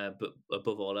 But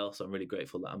above all else, I'm really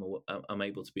grateful that I'm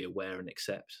able to be aware and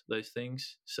accept those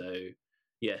things. So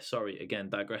yeah, sorry again,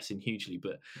 digressing hugely,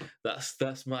 but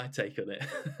that's my take on it.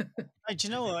 Do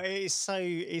you know what? It's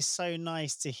so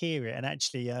nice to hear it, and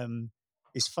actually,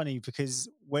 it's funny because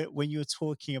when you were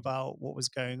talking about what was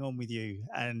going on with you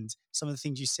and some of the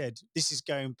things you said, this is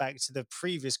going back to the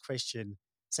previous question,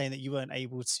 saying that you weren't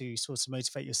able to sort of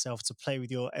motivate yourself to play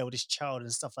with your eldest child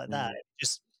and stuff like that. It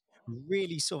just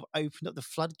really sort of opened up the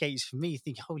floodgates for me,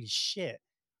 thinking, "Holy shit!"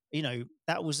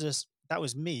 That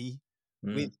was me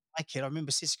with my kid. I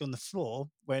remember sitting on the floor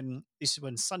when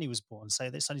Sonny was born. So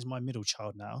that Sonny's my middle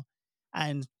child now,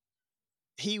 and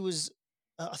he was,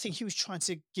 I think he was trying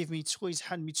to give me toys,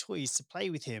 hand me toys to play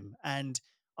with him. And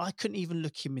I couldn't even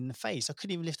look him in the face. I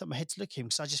couldn't even lift up my head to look at him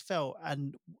because I just felt,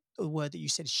 and the word that you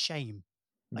said, shame.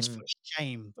 I just felt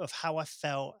shame of how I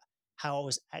felt, how I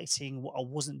was acting, what I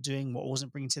wasn't doing, what I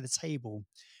wasn't bringing to the table.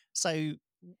 So,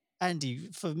 Andy,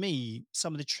 for me,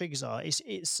 some of the triggers are, it's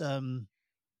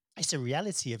the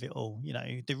reality of it all,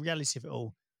 the reality of it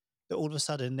all, that all of a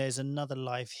sudden there's another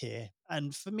life here.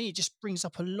 And for me, it just brings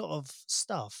up a lot of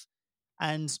stuff.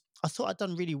 And I thought I'd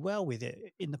done really well with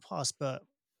it in the past, but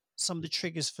some of the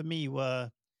triggers for me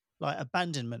were like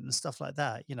abandonment and stuff like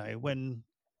that. When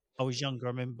I was younger, I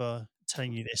remember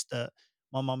telling you this, that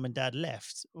my mum and dad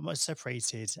left, almost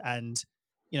separated. And,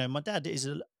 my dad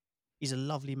he's a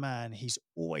lovely man. He's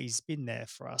always been there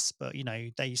for us, but,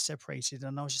 they separated.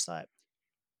 And I was just like,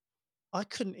 I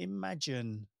couldn't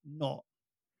imagine not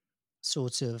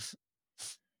sort of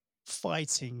f-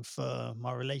 fighting for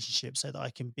my relationship so that I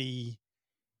can be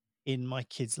in my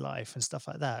kid's life and stuff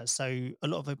like that. So a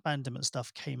lot of abandonment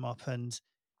stuff came up, and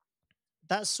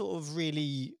that sort of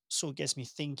really sort of gets me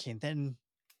thinking. Then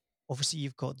obviously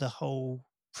you've got the whole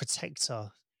protector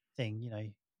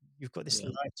thing. You've got this Yeah.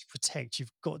 life to protect.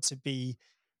 You've got to be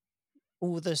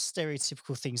all the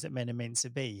stereotypical things that men are meant to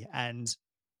be, and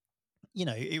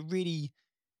it really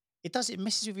it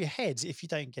messes with your head if you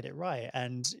don't get it right.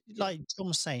 And Yeah. like John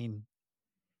was saying,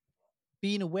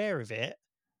 being aware of it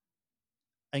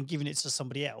and giving it to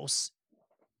somebody else,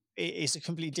 it's a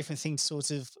completely different thing to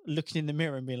sort of looking in the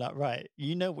mirror and being like, right,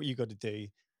 you know what you got to do.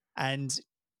 And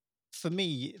for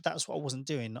me, that's what I wasn't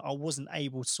doing. I wasn't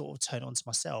able to sort of turn it on to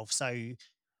myself. So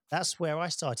that's where I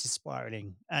started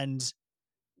spiraling. And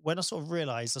when I sort of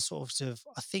realized,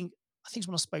 I think it's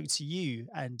when I spoke to you,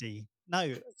 Andy.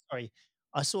 No, sorry.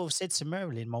 I sort of said to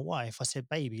Marilyn, my wife, I said,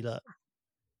 baby, look,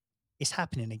 it's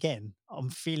happening again. I'm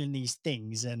feeling these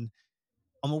things and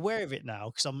I'm aware of it now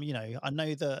because I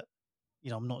know that,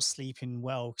 I'm not sleeping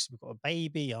well because we've got a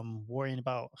baby. I'm worrying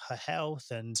about her health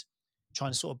and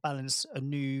trying to sort of balance a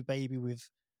new baby with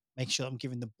making sure I'm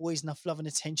giving the boys enough love and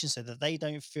attention so that they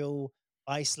don't feel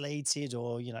isolated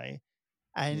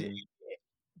and Mm.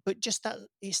 but just that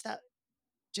it's that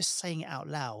just saying it out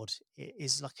loud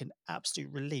is like an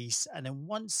absolute release. And then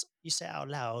once you say it out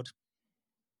loud,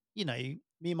 me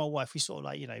and my wife, we sort of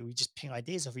like, we just ping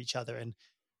ideas of each other. And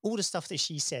all the stuff that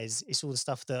she says is all the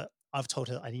stuff that I've told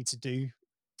her that I need to do Mm.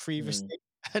 previously.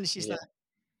 And she's Yeah. like,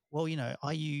 well,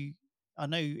 I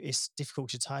know it's difficult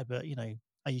to tie, but,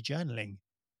 are you journaling?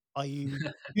 Are you,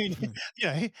 doing, you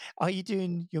know, are you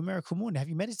doing your miracle morning? Have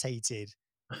you meditated?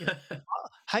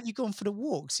 Have you gone for the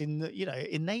walks in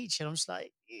nature? And I'm just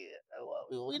like, yeah,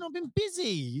 well, been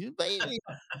busy, baby.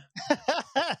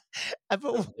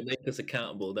 But They make us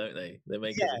accountable, don't they? They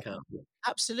make us yeah, accountable.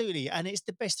 absolutely. And it's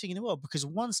the best thing in the world because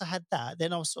once I had that,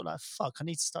 then I was sort of like, fuck, I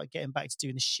need to start getting back to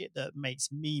doing the shit that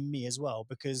makes me me as well.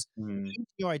 Because Mm.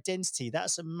 your identity,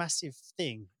 that's a massive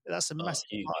thing. That's a Oh, massive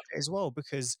huge, part of it as well.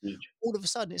 Because huge. all of a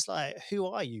sudden it's like, who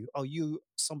are you? Are you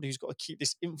somebody who's got to keep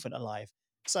this infant alive?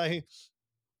 So I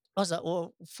was like,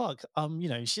 well, fuck,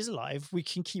 she's alive. We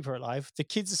can keep her alive. The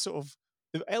kids are sort of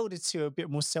the elder two are a bit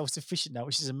more self-sufficient now,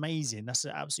 which is amazing. That's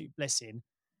an absolute blessing.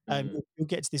 Mm. You'll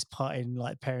get to this part in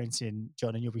like parenting,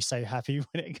 John, and you'll be so happy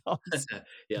when it comes.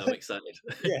 Yeah, I'm excited.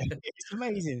 Yeah, it's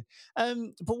amazing.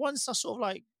 But once I sort of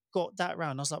like got that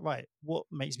round, I was like, right, what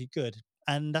makes me good?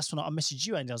 And that's when I messaged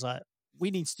you, Andy. I was like,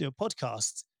 we need to do a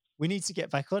podcast. We need to get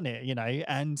back on it,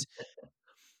 and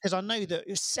because I know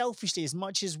that selfishly, as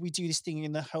much as we do this thing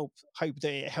in the hope that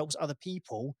it helps other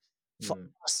people, for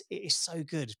Mm. us, it is so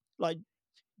good. Like,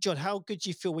 John, how good do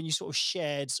you feel when you sort of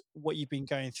shared what you've been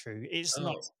going through? It's Oh,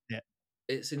 nice, isn't it?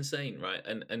 it's insane, right?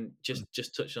 And Mm.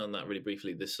 just touching on that really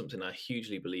briefly, there's something I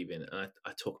hugely believe in, and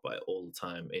I talk about it all the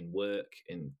time in work,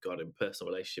 in God, in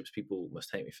personal relationships. People must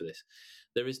hate me for this.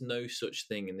 There is no such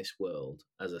thing in this world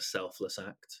as a selfless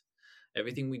act.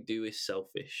 Everything we do is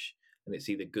selfish, and it's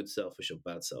either good selfish or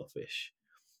bad selfish.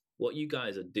 What you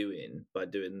guys are doing by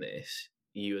doing this,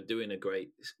 you are doing a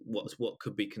great what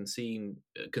could be perceived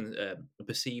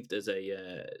as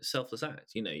a selfless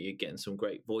act. You're getting some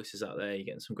great voices out there, you're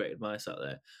getting some great advice out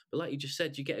there, but like you just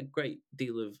said, you get a great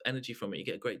deal of energy from it, you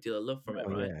get a great deal of love from it,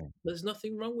 Oh right? yeah. There's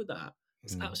nothing wrong with that.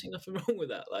 There's Mm. absolutely nothing wrong with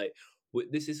that. Like,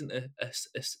 this isn't a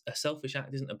selfish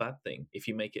act isn't a bad thing if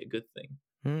you make it a good thing.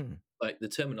 Mm. Like, the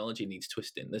terminology needs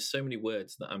twisting. There's so many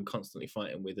words that I'm constantly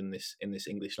fighting with in this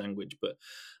English language, but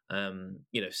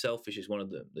selfish is one of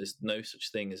them. There's no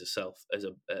such thing as a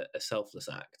selfless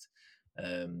act.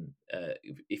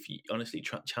 If you honestly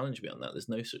challenge me on that, there's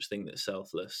no such thing that's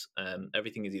selfless.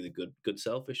 Everything is either good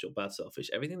selfish or bad selfish.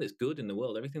 Everything that's good in the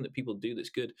world, everything that people do that's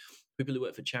good, people who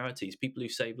work for charities, people who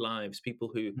save lives, people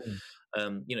who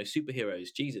Mm.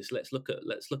 superheroes. Jesus, let's look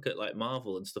at like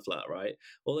Marvel and stuff like that, right?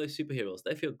 All those superheroes,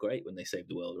 they feel great when they save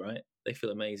the world, right? They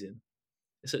feel amazing.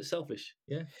 So it's selfish,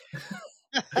 yeah.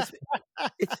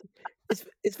 It's it's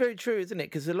it's very true, isn't it?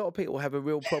 Because a lot of people have a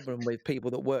real problem with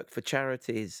people that work for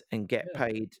charities and get Yeah.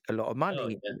 paid a lot of Oh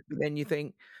money. yeah. But then you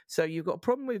think, so you've got a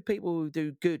problem with people who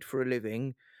do good for a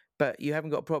living, but you haven't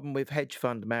got a problem with hedge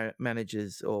fund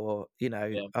managers, or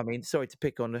Yeah. I mean, sorry to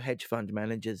pick on the hedge fund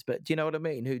managers, but do you know what I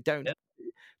mean? Who don't Yeah.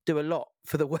 do a lot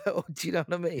for the world? Do you know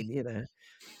what I mean? Yeah.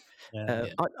 Yeah.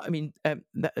 I mean,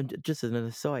 just as an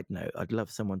aside note, I'd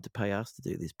love someone to pay us to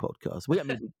do this podcast. I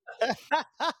mean,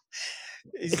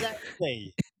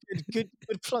 Exactly. Good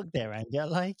plug there, Andy. I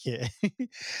like it.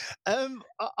 I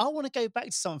want to go back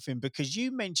to something because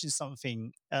you mentioned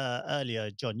something earlier,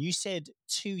 John. You said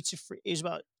 2 to 3. It was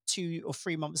about 2 or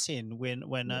 3 months in when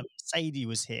Mm. Sadie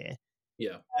was here.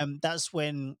 Yeah. That's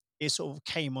when it sort of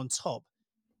came on top.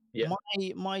 Yeah.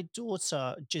 My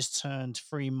daughter just turned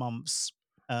 3 months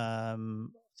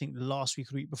think the last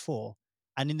week or week before.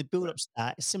 And in the build up to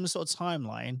that, a similar sort of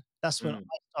timeline, that's when I Mm.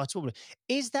 started talking.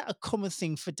 Is that a common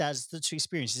thing for dads to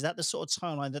experience? Is that the sort of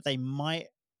timeline that they might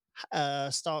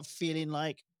start feeling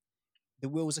like the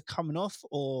wheels are coming off,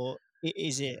 or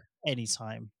is it any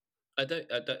time? I don't.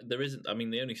 There isn't. I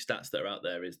mean, the only stats that are out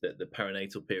there is that the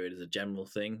perinatal period, as a general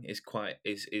thing,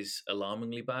 is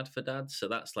alarmingly bad for dads. So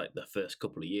that's like the first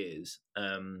couple of years.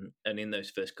 And in those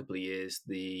first couple of years,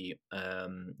 the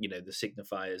the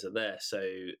signifiers are there. So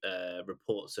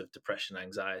reports of depression,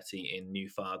 anxiety in new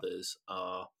fathers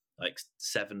are like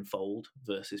sevenfold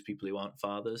versus people who aren't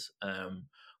fathers.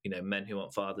 Men who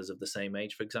aren't fathers of the same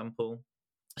age, for example,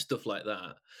 stuff like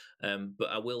that. But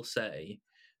I will say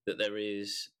that there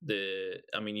is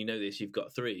this, you've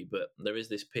got three, but there is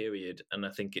this period, and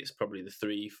I think it's probably the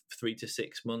 3 to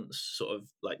 6 months, sort of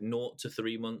like 0 to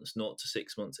 3 months, 0 to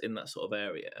 6 months, in that sort of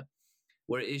area,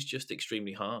 where it is just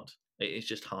extremely hard. It is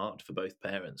just hard for both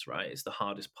parents, right? It's the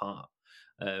hardest part.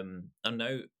 I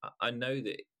know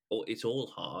that it's all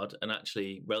hard, and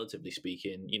actually, relatively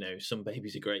speaking, some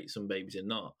babies are great, some babies are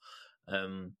not.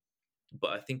 But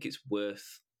I think it's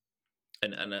worth,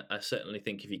 and I certainly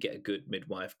think if you get a good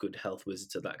midwife, good health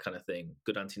visitor, that kind of thing,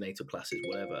 good antenatal classes,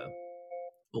 whatever.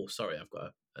 Oh, sorry, I've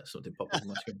got something pop up on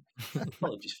my screen.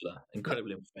 Apologies for that.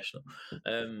 Incredibly unprofessional.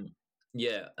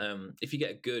 If you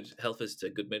get a good health visitor,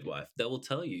 good midwife, they will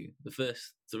tell you the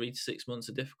first 3 to 6 months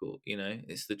are difficult.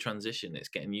 It's the transition, it's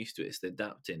getting used to it, it's the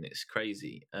adapting, it's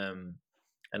crazy.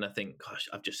 And I think, gosh,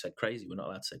 I've just said crazy. We're not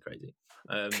allowed to say crazy.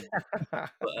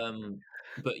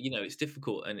 But it's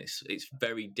difficult, and it's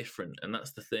very different, and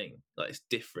that's the thing. Like, it's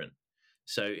different.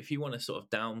 So if you want to sort of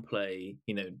downplay,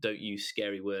 don't use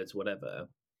scary words, whatever,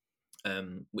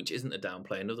 which isn't a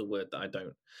downplay. Another word that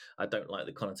I don't like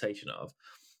the connotation of.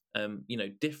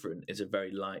 Different is a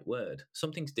very light word.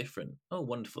 Something's different. Oh,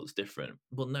 wonderful, it's different.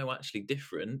 Well, no, actually,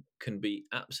 different can be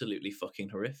absolutely fucking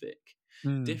horrific.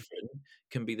 Different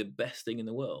can be the best thing in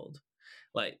the world.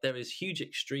 Like, there is huge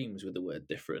extremes with the word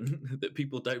different that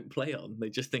people don't play on. They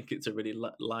just think it's a really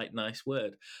light, nice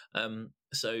word.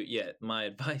 So yeah, my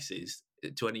advice is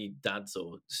to any dads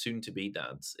or soon to be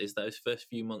dads is those first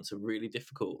few months are really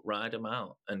difficult. Ride them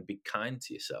out and be kind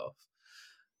to yourself,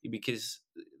 because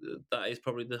that is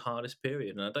probably the hardest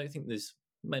period. And I don't think there's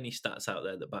many stats out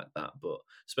there that back that, but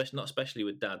especially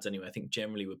with dads anyway. I think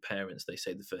generally with parents, they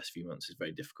say the first few months is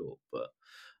very difficult. But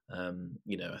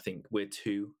I think we're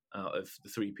 2 out of the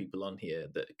 3 people on here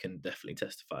that can definitely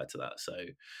testify to that. So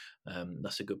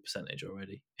that's a good percentage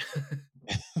already.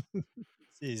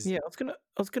 Yeah, I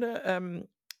was gonna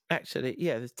actually,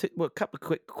 yeah, there's a couple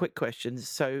of quick questions.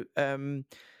 So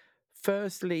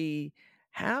firstly,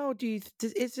 how do you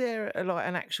is there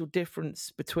an actual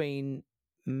difference between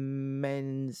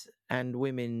men's and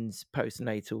women's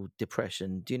postnatal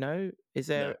depression? Do you know? Is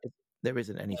there? No. There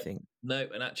isn't anything. No,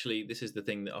 and actually, this is the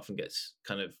thing that often gets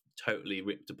kind of totally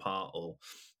ripped apart, or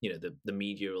the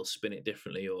media will spin it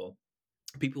differently, or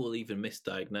people will even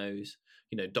misdiagnose.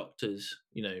 Doctors,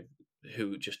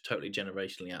 who just totally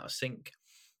generationally out of sync.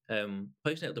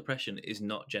 Postnatal depression is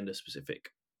not gender specific.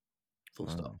 Full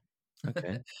stop.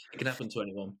 Okay. It can happen to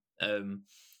anyone.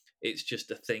 It's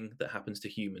just a thing that happens to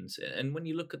humans. And when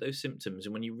you look at those symptoms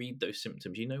and when you read those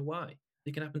symptoms, you know why.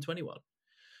 They can happen to anyone.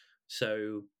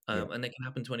 So, and they can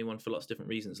happen to anyone for lots of different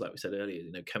reasons, like we said earlier.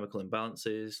 Chemical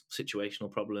imbalances, situational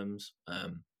problems,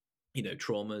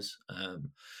 traumas,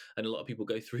 and a lot of people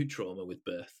go through trauma with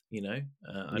birth.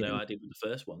 I know I did with the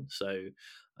first one. So,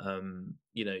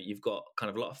 you've got kind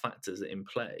of a lot of factors that in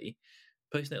play.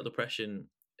 Postnatal depression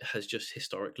has just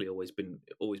historically always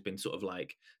been sort of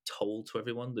like told to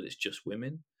everyone that it's just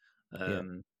women.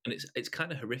 And it's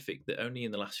kind of horrific that only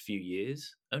in the last few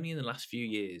years,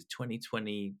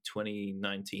 2020,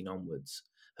 2019 onwards,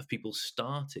 have people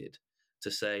started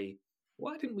to say,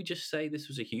 why didn't we just say this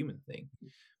was a human thing?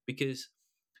 Because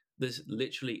there's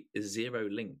literally zero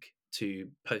link to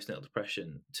postnatal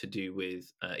depression to do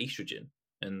with estrogen.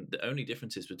 And the only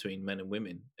differences between men and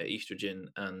women are estrogen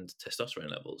and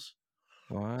testosterone levels.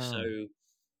 Wow. So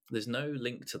there's no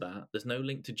link to that. There's no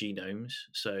link to genomes.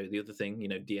 So the other thing,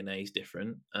 DNA is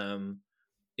different.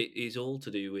 It is all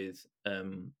to do with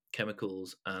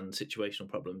chemicals and situational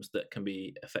problems that can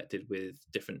be affected with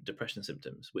different depression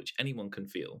symptoms, which anyone can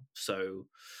feel. So,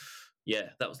 yeah,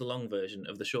 that was the long version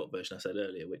of the short version I said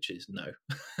earlier, which is no.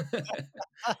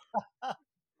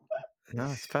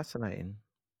 No, it's fascinating.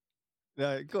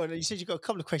 Go on. You said you've got a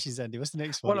couple of questions, Andy. What's the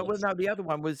next one? Well, no, the other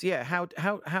one was, yeah,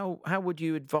 how would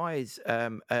you advise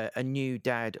a new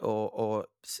dad or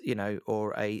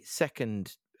a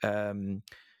second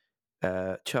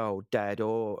child dad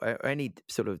or any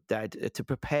sort of dad to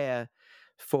prepare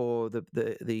for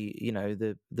the you know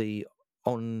the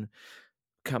on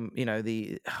come you know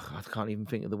the I can't even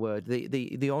think of the word,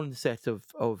 the onset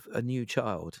of a new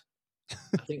child.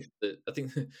 I think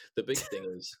the big thing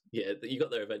is, yeah, you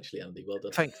got there eventually, Andy. Well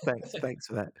done. Thanks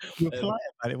for that. You were Um, polite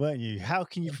about it, weren't you? How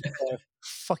can you prepare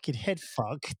fucking head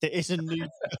fuck that is a new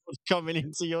child coming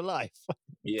into your life?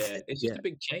 Yeah, it's just Yeah. a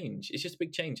big change. It's just a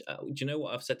big change. Do you know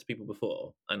what I've said to people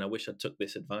before? And I wish I took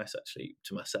this advice actually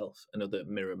to myself. Another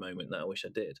mirror moment that I wish I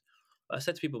did. I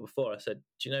said to people before. I said,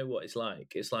 "Do you know what it's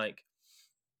like? It's like,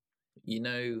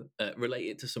 relate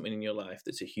it to something in your life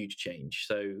that's a huge change."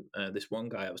 So this one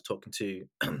guy I was talking to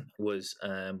was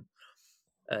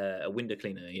a window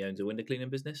cleaner. He owns a window cleaning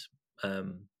business,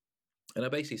 and I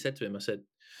basically said to him, I said,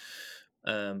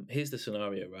 "Here's the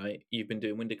scenario, right? You've been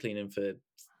doing window cleaning for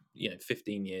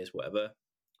 15 years, whatever.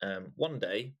 One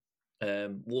day,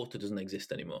 water doesn't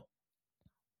exist anymore."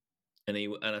 And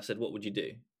I said, "What would you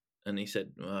do?" And he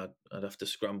said, well, "I'd have to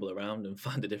scramble around and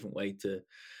find a different way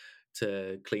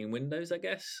to clean windows, I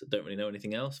guess. I don't really know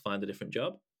anything else. Find a different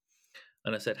job."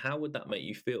 And I said, "How would that make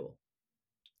you feel?"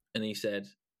 And he said,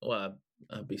 "Well,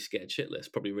 I'd be scared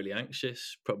shitless, probably really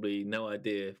anxious, probably no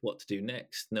idea what to do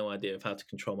next, no idea of how to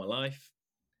control my life."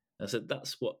 I said,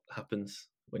 "That's what happens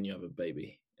when you have a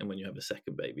baby, and when you have a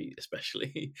second baby,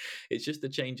 especially. It's just a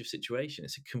change of situation.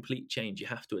 It's a complete change. You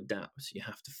have to adapt. You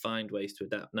have to find ways to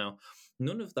adapt." Now,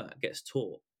 none of that gets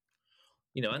taught.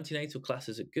 Antenatal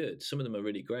classes are good. Some of them are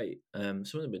really great.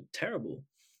 Some of them are terrible,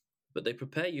 but they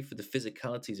prepare you for the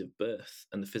physicalities of birth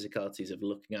and the physicalities of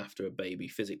looking after a baby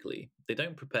physically. They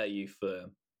don't prepare you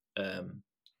for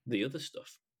the other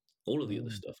stuff, all of the other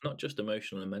stuff, not just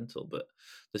emotional and mental, but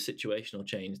the situational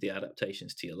change, the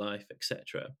adaptations to your life,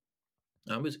 etc.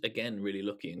 I was again really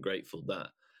lucky and grateful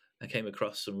that I came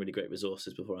across some really great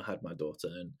resources before I had my daughter,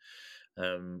 and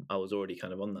I was already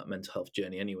kind of on that mental health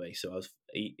journey anyway. So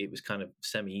it was kind of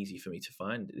semi easy for me to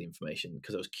find the information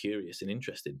because I was curious and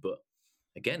interested. But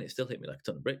again, it still hit me like a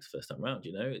ton of bricks the first time around.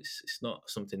 It's not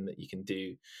something that you can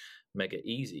do mega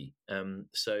easy.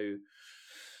 So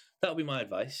that would be my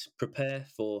advice: prepare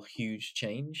for huge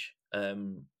change,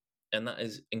 and that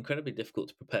is incredibly difficult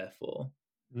to prepare for.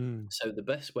 So the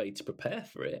best way to prepare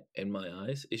for it, in my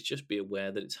eyes, is just be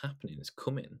aware that it's happening, it's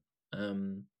coming.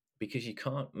 Um, because you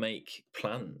can't make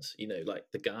plans.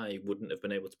 Like the guy wouldn't have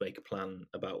been able to make a plan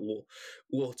about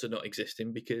water not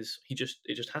existing because it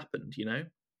just happened. You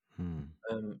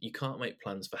can't make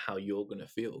plans for how you're going to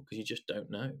feel because you just don't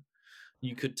know.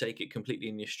 You could take it completely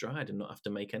in your stride and not have to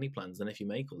make any plans. Then if you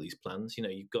make all these plans,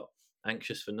 you've got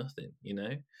anxious for nothing.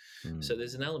 So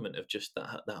there's an element of just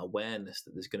that awareness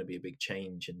that there's going to be a big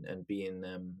change, and being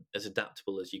as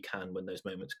adaptable as you can when those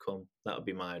moments come. That would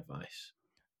be my advice.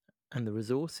 And the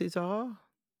resources are?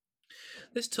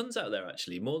 There's tons out there,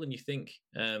 actually, more than you think.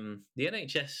 The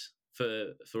NHS,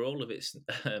 for all of its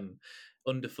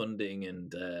underfunding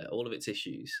and all of its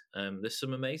issues, there's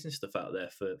some amazing stuff out there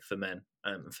for men,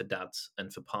 for dads,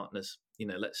 and for partners.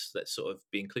 Let's sort of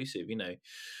be inclusive.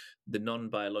 The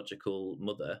non-biological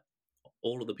mother,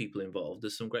 all of the people involved.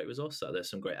 There's some great resources out there,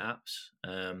 some great apps.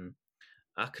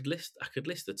 I could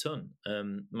list a ton.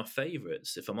 My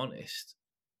favourites, if I'm honest,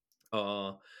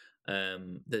 are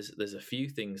there's a few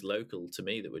things local to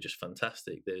me that were just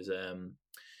fantastic. There's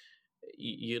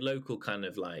your local kind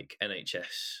of like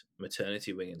NHS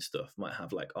maternity wing and stuff might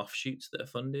have like offshoots that are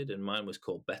funded, and mine was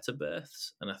called Better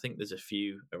Births, and I think there's a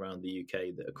few around the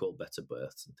UK that are called Better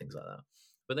Births and things like that.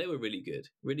 But they were really good,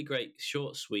 really great,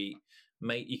 short, sweet.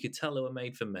 You could tell they were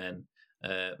made for men.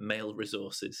 Male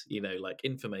resources, like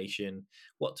information,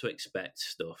 what to expect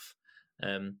stuff.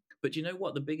 But you know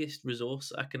what? The biggest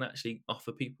resource I can actually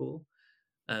offer people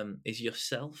is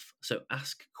yourself. So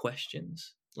ask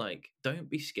questions. Like, don't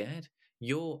be scared.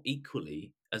 You're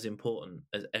equally as important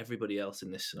as everybody else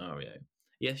in this scenario.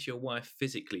 Yes, your wife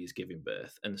physically is giving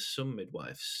birth, and some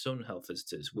midwives, some health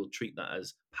visitors will treat that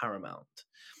as paramount.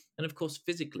 And of course,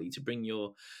 physically, to bring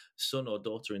your son or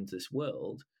daughter into this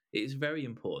world, it is very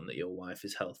important that your wife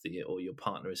is healthy or your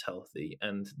partner is healthy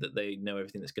and that they know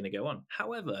everything that's going to go on.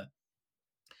 However,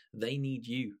 they need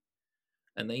you,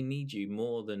 and they need you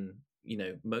more than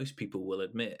most people will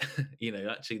admit.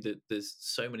 Actually, there's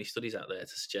so many studies out there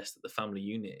to suggest that the family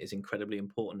unit is incredibly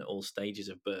important at all stages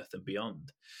of birth and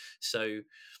beyond. So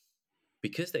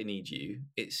because they need you,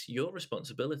 it's your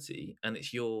responsibility, and it's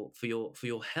for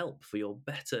your help, for your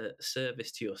better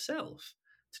service to yourself,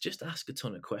 to just ask a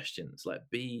ton of questions, like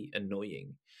be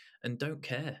annoying. and don't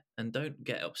care and don't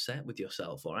get upset with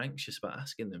yourself or anxious about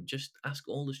asking them. Just ask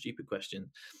all the stupid questions.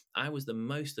 I was the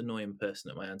most annoying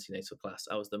person at my antenatal class.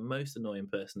 I was the most annoying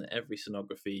person at every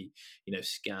sonography,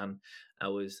 scan. I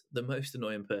was the most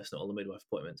annoying person at all the midwife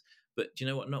appointments. But do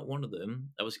you know what? Not one of them,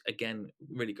 I was, again,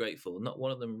 really grateful. Not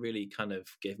one of them really kind of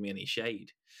gave me any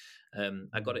shade.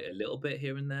 I got it a little bit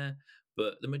here and there,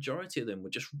 but the majority of them were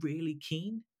just really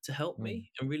keen to help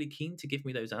me and really keen to give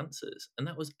me those answers. And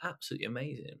that was absolutely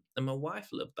amazing. And my wife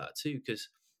loved that too, because,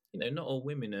 not all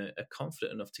women are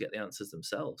confident enough to get the answers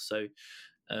themselves. So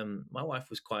my wife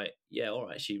was quite, all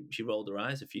right. She rolled her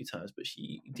eyes a few times, but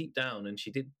she deep down, and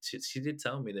she did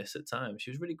tell me this at times.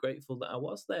 She was really grateful that I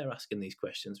was there asking these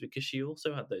questions, because she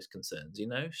also had those concerns,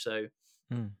 So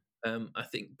I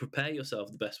think prepare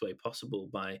yourself the best way possible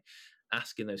by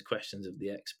asking those questions of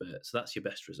the expert. So that's your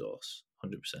best resource,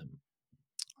 100%.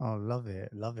 Oh, love it.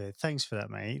 Love it. Thanks for that,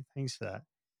 mate. Thanks for that.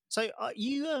 So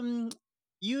you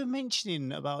were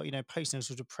mentioning about,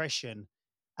 postnatal depression,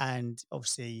 and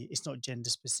obviously it's not gender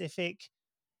specific.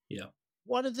 Yeah.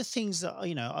 One of the things that,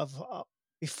 I've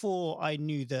before I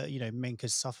knew that, men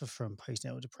could suffer from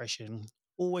postnatal depression,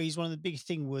 always one of the big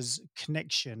thing was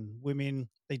connection. Women,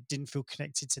 they didn't feel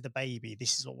connected to the baby.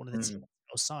 This is what one of the telltale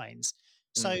signs.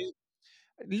 So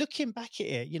looking back at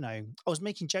it, I was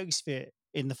making jokes of it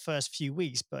in the first few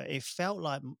weeks, but it felt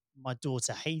like my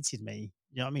daughter hated me.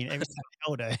 You know what I mean? Every time I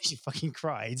held her, she fucking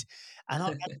cried.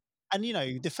 And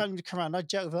the family would come around, I'd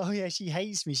joke, oh yeah, she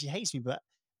hates me. But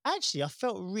actually, I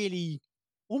felt really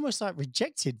almost like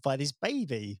rejected by this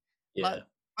baby. Yeah. Like,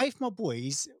 both my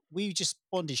boys, we just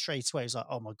bonded straight away. It was like,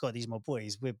 oh my God, these are my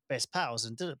boys. We're best pals.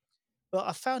 But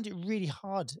I found it really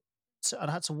hard and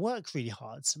I had to work really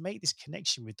hard to make this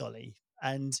connection with Dolly.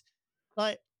 And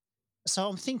like, so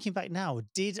I'm thinking back now,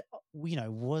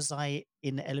 was I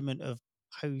in the element of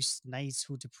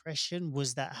postnatal depression?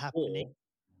 Was that happening?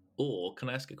 Or can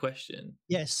I ask a question?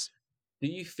 Yes. Do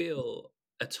you feel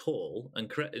at all,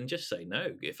 and just say no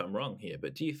if I'm wrong here,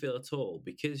 but do you feel at all,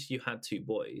 because you had two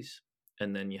boys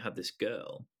and then you had this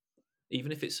girl,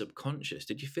 even if it's subconscious,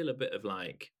 did you feel a bit of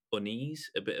like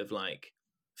unease, a bit of like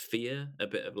fear, a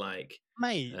bit of like,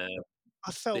 Mate,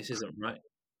 I felt this isn't right?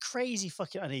 crazy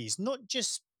fucking unease, not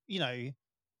just,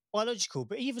 biological,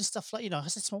 but even stuff like, I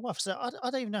said to my wife, I said, I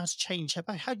don't even know how to change her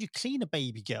back. How do you clean a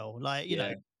baby girl? Like,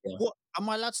 Yeah. what am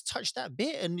I allowed to touch that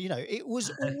bit? And, it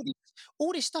was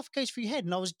all this stuff goes through your head,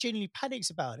 and I was genuinely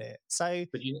panicked about it. So,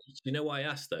 But you know why I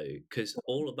asked though? Because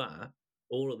all of that,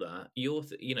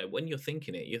 when you're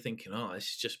thinking it, you're thinking, oh,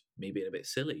 it's just me being a bit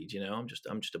silly. Do you know, I'm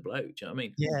just a bloke. Do you know what I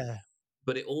mean? yeah.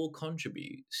 But it all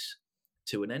contributes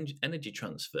to an energy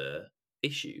transfer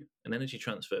issue, an energy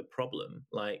transfer problem.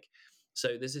 Like,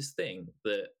 so there's this thing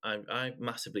that I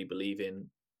massively believe in,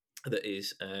 that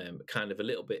is kind of a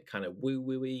little bit kind of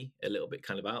woo-woo-y, a little bit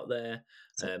kind of out there,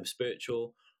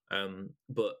 spiritual.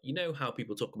 But you know how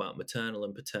people talk about maternal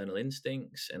and paternal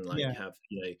instincts, and like you have,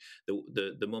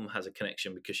 the mum has a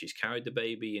connection because she's carried the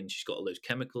baby and she's got all those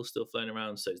chemicals still flowing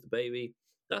around, so's the baby.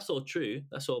 That's all true.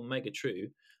 That's all mega true.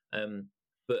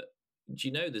 But do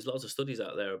you know there's lots of studies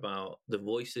out there about the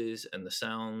voices and the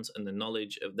sounds and the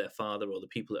knowledge of their father or the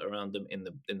people that are around them in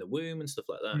the womb and stuff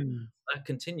like that. That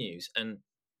continues. And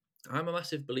I'm a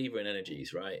massive believer in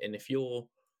energies, right? And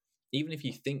even if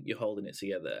you think you're holding it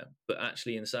together, but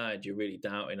actually inside you're really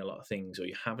doubting a lot of things, or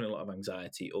you're having a lot of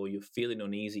anxiety, or you're feeling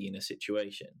uneasy in a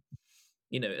situation,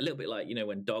 a little bit like,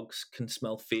 when dogs can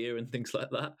smell fear and things like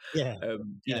that. Yeah.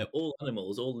 All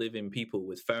animals, all living people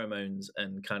with pheromones,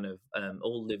 and kind of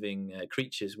all living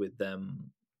creatures with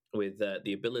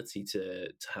the ability to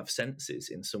have senses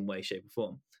in some way, shape, or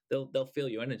form. They'll feel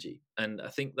your energy. And I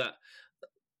think that,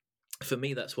 for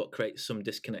me, that's what creates some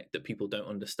disconnect that people don't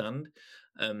understand.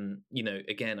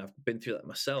 Again, I've been through that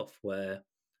myself, where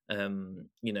I'm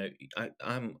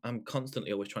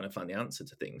constantly always trying to find the answer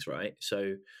to things, right?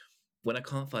 So when I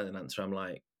can't find an answer, I'm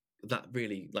like, that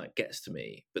really like gets to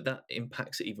me, but that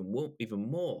impacts it even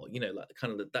more. Like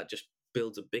kind of that just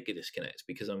builds a bigger disconnect,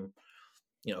 because I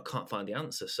can't find the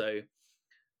answer. So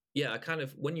yeah, I kind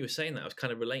of, when you were saying that, I was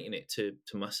kind of relating it to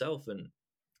myself, and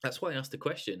that's why I asked the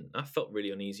question. I felt really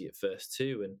uneasy at first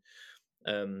too,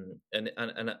 and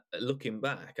looking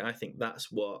back, I think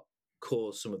that's what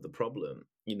caused some of the problem.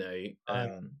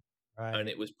 Right. And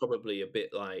it was probably a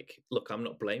bit like, look, I'm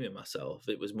not blaming myself.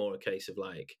 It was more a case of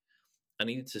like, I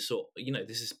needed to sort.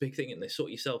 This is a big thing, and they sort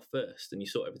yourself first, and you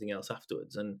sort everything else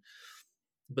afterwards.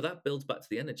 But that builds back to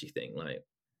the energy thing. Like,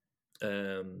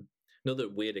 another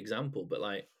weird example, but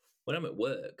like when I'm at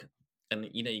work, and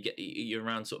you're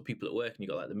around sort of people at work, and you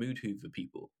got like the mood hoover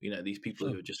people, these people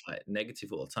who are just like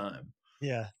negative all the time.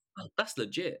 Yeah. That's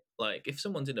legit. Like, if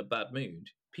someone's in a bad mood,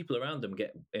 people around them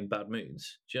get in bad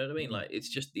moods. Do you know what I mean? Mm, Like, it's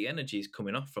just the energy is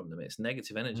coming off from them. It's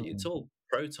negative energy. It's mm, all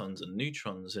protons and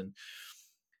neutrons, and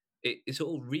it's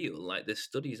all real. Like, there's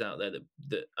studies out there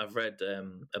that I've read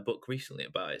a book recently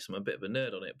about it, so I'm a bit of a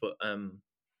nerd on it, but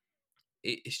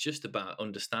it's just about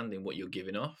understanding what you're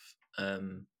giving off.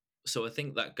 So I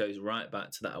think that goes right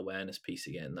back to that awareness piece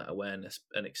again, that awareness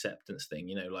and acceptance thing.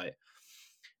 You know, like,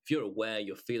 if you're aware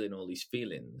you're feeling all these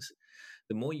feelings,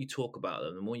 the more you talk about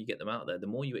them, the more you get them out there, the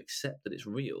more you accept that it's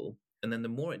real, and then the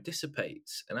more it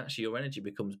dissipates, and actually your energy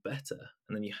becomes better,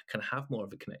 and then you can have more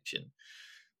of a connection.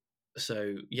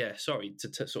 So yeah, sorry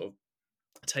to sort of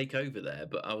take over there,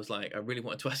 but I was like, I really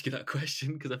wanted to ask you that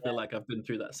question because I feel like I've been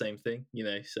through that same thing, you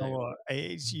know. So Oh,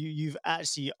 it's you've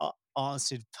actually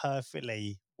answered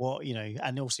perfectly what,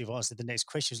 and also you've answered the next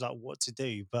question is like what to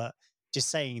do. But just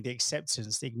saying the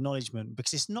acceptance, the acknowledgement,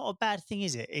 because it's not a bad thing,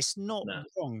 is it? It's not no,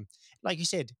 wrong. Like you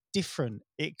said, different.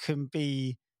 It can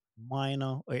be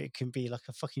minor or it can be like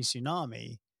a fucking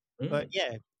tsunami. But mm,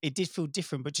 yeah, it did feel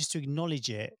different. But just to acknowledge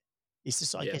it, it's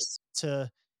just, I yeah. guess, to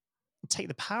take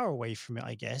the power away from it,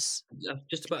 I guess. I was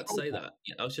just about to Hold say that. that.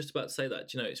 Yeah, I was just about to say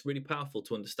that. You know, it's really powerful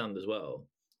to understand as well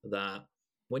that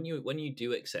when you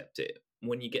do accept it,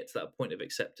 when you get to that point of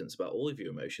acceptance about all of your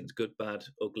emotions, good, bad,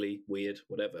 ugly, weird,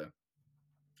 whatever,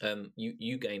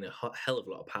 you gain a hell of a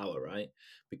lot of power, right?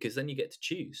 Because then you get to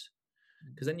choose.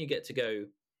 Because then you get to go.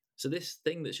 So this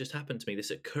thing that's just happened to me,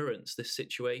 this occurrence, this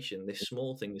situation, this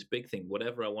small thing, this big thing,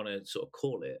 whatever I want to sort of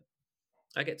call it,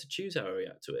 I get to choose how I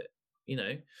react to it. You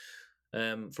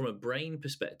know, from a brain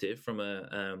perspective, from a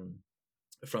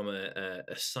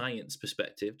science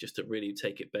perspective, just to really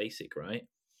take it basic, right?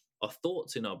 Our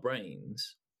thoughts in our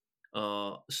brains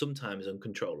are sometimes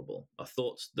uncontrollable. Our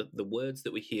thoughts, the words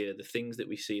that we hear, the things that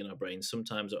we see in our brains,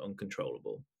 sometimes are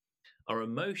uncontrollable. Our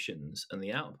emotions and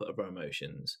the output of our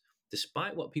emotions,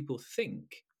 despite what people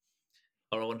think,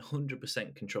 are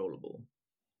 100% controllable.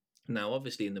 Now,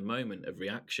 obviously, in the moment of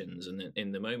reactions and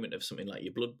in the moment of something like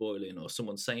your blood boiling or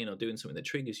someone saying or doing something that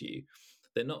triggers you,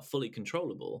 they're not fully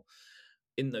controllable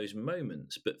in those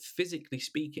moments, but physically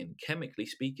speaking, chemically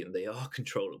speaking, they are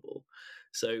controllable.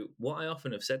 So, what I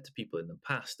often have said to people in the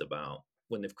past about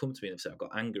when they've come to me and said, I've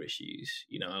got anger issues,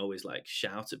 you know, I always like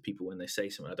shout at people when they say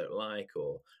something I don't like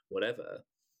or whatever.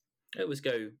 I always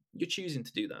go, you're choosing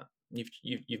to do that.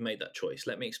 You've made that choice.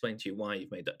 Let me explain to you why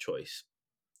you've made that choice.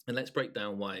 And let's break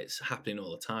down why it's happening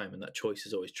all the time and that choice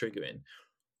is always triggering.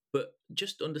 But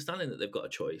just understanding that they've got a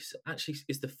choice actually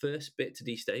is the first bit to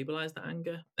destabilize that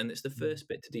anger. And it's the first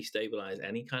bit to destabilize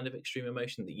any kind of extreme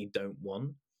emotion that you don't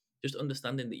want. Just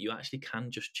understanding that you actually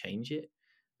can just change it.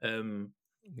 You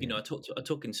know, yeah. I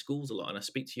talk in schools a lot and I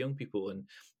speak to young people. And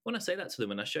when I say that to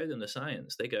them and I show them the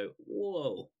science, they go,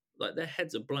 whoa, like their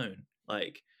heads are blown.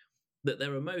 Like that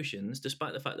their emotions,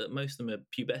 despite the fact that most of them are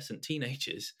pubescent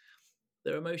teenagers,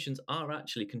 their emotions are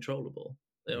actually controllable.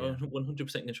 They are Yeah.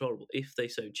 100% controllable if they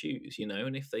so choose, you know,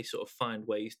 and if they sort of find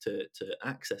ways to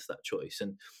access that choice.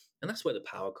 And that's where the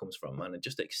power comes from, man. And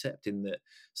just accepting that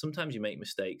sometimes you make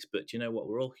mistakes, but you know what?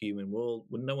 We're all human.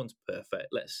 No one's perfect.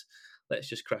 Let's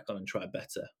just crack on and try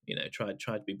better. You know, try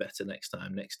to be better next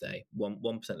time, next day,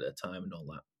 1% at a time, and all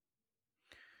that.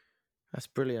 That's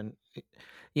brilliant.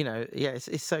 You know, yeah,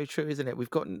 it's so true, isn't it? We've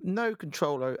got no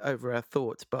control over our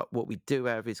thoughts, but what we do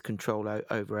have is control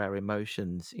over our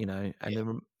emotions. You know, and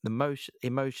Yeah.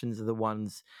 emotions are the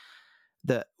ones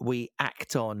that we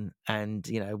act on, and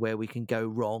you know where we can go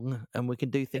wrong and we can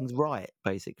do things right.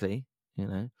 Basically, you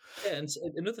know. Yeah, and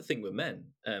another thing with men,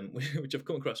 which I've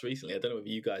come across recently, I don't know if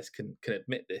you guys can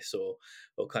admit this or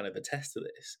kind of attest to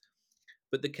this,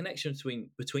 but the connection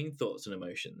between thoughts and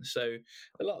emotions. So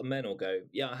a lot of men will go,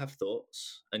 "Yeah, I have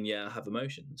thoughts, and yeah, I have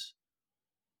emotions,"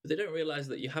 but they don't realize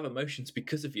that you have emotions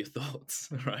because of your thoughts,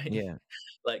 right? Yeah,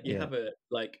 Like yeah,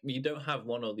 you don't have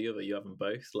one or the other; you have them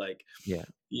both. Like yeah,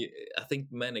 you, I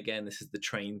think men again, this is the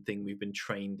trained thing. We've been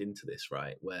trained into this,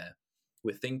 right? Where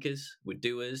we're thinkers, we're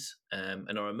doers,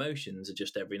 and our emotions are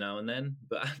just every now and then.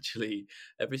 But actually,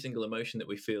 every single emotion that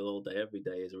we feel all day, every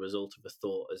day, is a result of a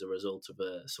thought, as a result of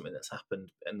something that's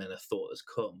happened, and then a thought has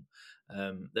come.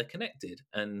 They're connected,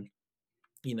 and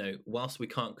you know, whilst we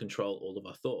can't control all of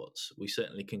our thoughts, we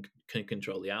certainly can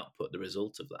control the output, the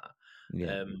result of that.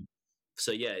 yeah,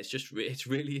 So yeah, it's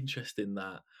really interesting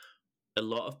that a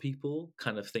lot of people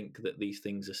kind of think that these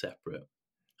things are separate,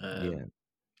 yeah.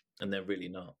 and they're really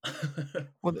not.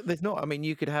 Well, there's not. I mean,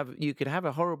 you could have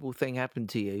a horrible thing happen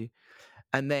to you,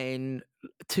 and then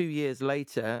 2 years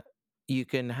later, you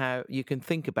can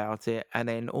think about it, and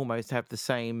then almost have the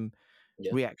same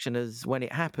reaction as when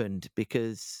it happened,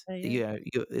 because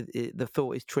the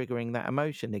thought is triggering that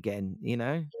emotion again,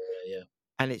 Yeah.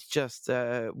 and it's just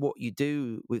what you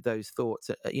do with those thoughts,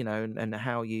 and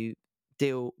how you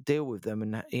deal with them,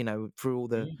 and through all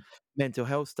the mental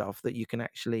health stuff, that you can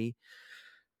actually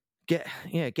get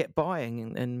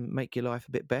buying and make your life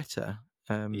a bit better.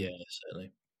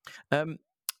 Certainly.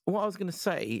 What I was going to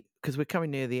say, because we're coming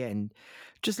near the end,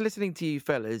 just listening to you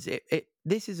fellas,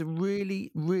 this is a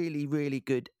really, really, really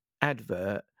good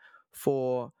advert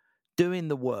for doing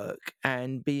the work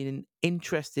and being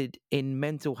interested in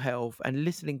mental health and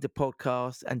listening to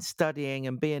podcasts and studying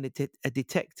and being a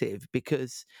detective,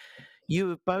 because you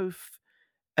have both,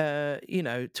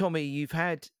 Tommy, you've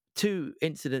had 2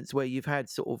 incidents where you've had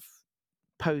sort of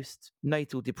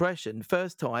postnatal depression.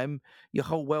 First time, your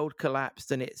whole world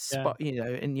collapsed, and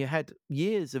and you had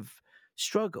years of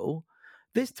struggle.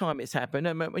 This time it's happened,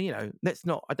 and let's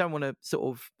not. I don't want to sort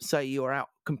of say you're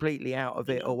completely out of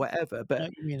it or whatever, but I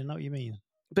know what you mean.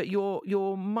 But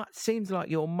seems like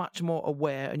you're much more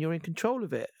aware and you're in control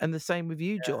of it. And the same with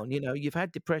you, John. You've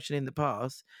had depression in the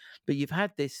past, but you've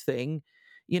had this thing.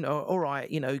 All right,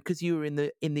 because you were in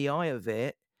the eye of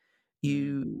it.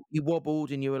 You wobbled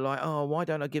and you were like, oh, why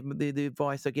don't I give them the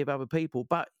advice I give other people?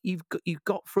 But you've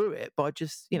got through it by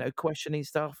just questioning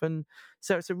stuff, and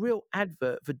so it's a real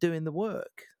advert for doing the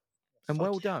work. And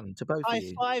well done to both of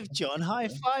you. High five, John. High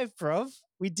five, bruv.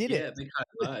 We did it. Yeah, big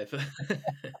high five.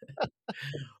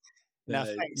 No,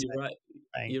 thanks, you're right.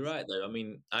 Thanks. You're right, though. I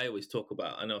mean, I always talk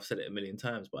about, I know I've said it a million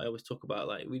times, but I always talk about,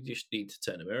 like, we just need to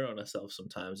turn a mirror on ourselves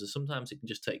sometimes. And sometimes it can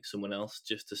just take someone else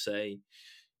just to say,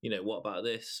 what about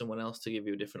this? Someone else to give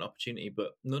you a different opportunity.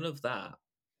 But none of that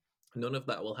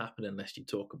will happen unless you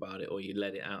talk about it or you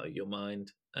let it out of your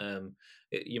mind.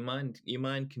 Your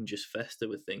mind can just fester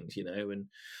with things,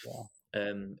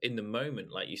 and in the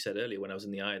moment, like you said earlier, when I was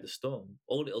in the eye of the storm,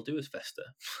 all it'll do is fester.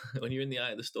 When you're in the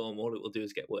eye of the storm, all it will do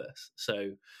is get worse.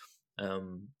 So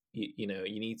you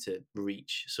need to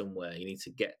reach somewhere, you need to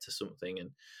get to something.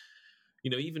 And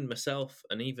even myself,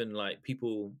 and even like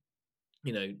people,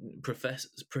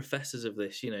 professors of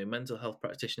this, mental health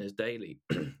practitioners daily,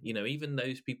 even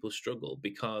those people struggle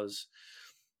because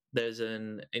there's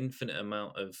an infinite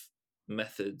amount of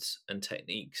methods and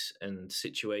techniques and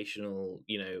situational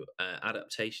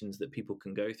adaptations that people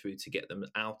can go through to get them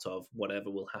out of whatever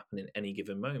will happen in any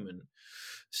given moment.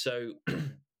 So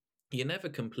you're never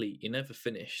complete, you're never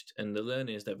finished, and the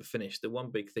learning is never finished. The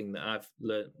one big thing that I've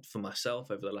learned for myself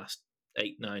over the last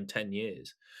 8, 9, 10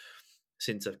 years,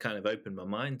 since I've kind of opened my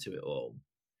mind to it all,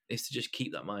 is to just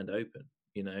keep that mind open.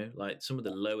 Like some of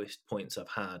the lowest points I've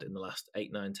had in the last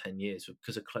 8, 9, 10 years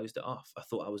because I closed it off. I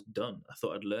thought I was done. I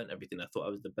thought I'd learned everything. I thought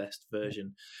I was the best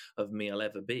version of me I'll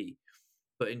ever be.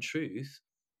 But in truth,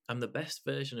 I'm the best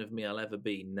version of me I'll ever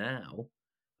be now.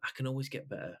 I can always get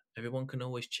better. Everyone can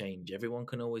always change. Everyone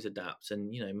can always adapt. And,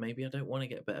 maybe I don't want to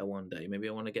get better one day. Maybe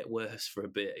I want to get worse for a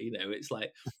bit. It's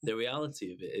like the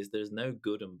reality of it is there's no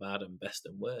good and bad and best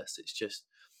and worst. It's just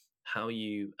how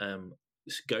you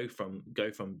go from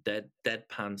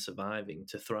deadpan surviving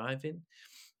to thriving.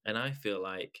 And I feel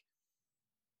like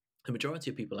the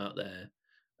majority of people out there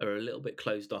are a little bit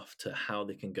closed off to how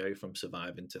they can go from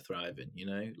surviving to thriving,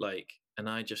 and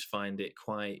I just find it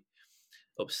quite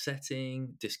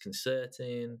upsetting,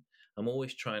 disconcerting. I'm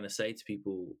always trying to say to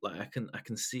people, like, I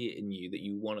can see it in you that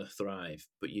you want to thrive,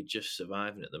 but you're just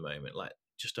surviving at the moment. Like,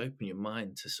 just open your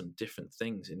mind to some different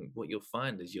things, and what you'll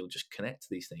find is you'll just connect to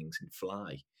these things and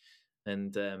fly.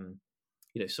 And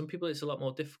some people, it's a lot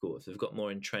more difficult if they've got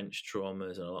more entrenched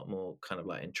traumas and a lot more kind of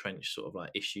like entrenched sort of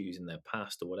like issues in their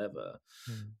past or whatever.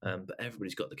 But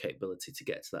everybody's got the capability to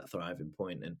get to that thriving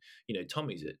point. And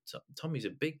Tommy's a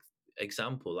big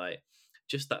example. Like,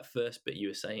 just that first bit you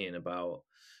were saying about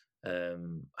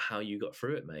how you got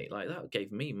through it, mate, like that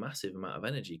gave me massive amount of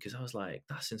energy, because I was like,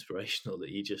 that's inspirational that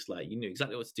you just like, you knew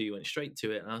exactly what to do, you went straight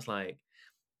to it. And I was like,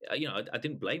 I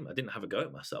didn't blame, I didn't have a go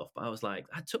at myself, but I was like,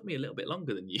 that took me a little bit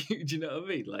longer than you. Do you know what I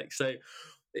mean? Like, so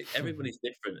everybody's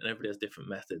different and everybody has different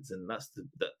methods, and that's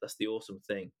the awesome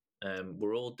thing.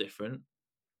 We're all different,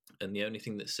 and the only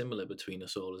thing that's similar between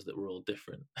us all is that we're all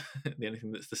different. The only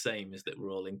thing that's the same is that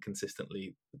we're all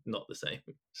inconsistently not the same.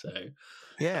 So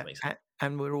yeah,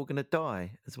 and we're all going to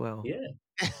die as well. Yeah.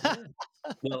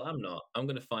 Well, I'm not. I'm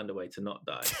going to find a way to not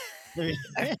die.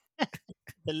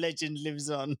 The legend lives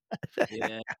on.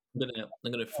 Yeah,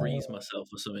 I'm gonna freeze myself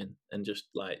or something, and just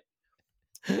like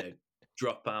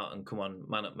drop out and come on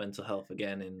Man Up Mental Health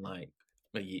again in like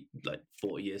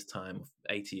 40 years time,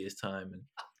 80 years time, and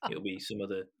it'll be some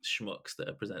other schmucks that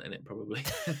are presenting it probably.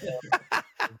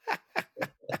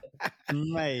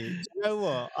 Mate, you know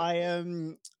what?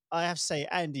 I have to say,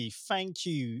 Andy, thank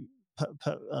you.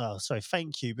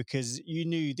 Thank you, because you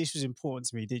knew this was important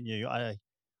to me, didn't you? I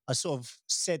sort of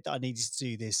said that I needed to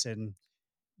do this, and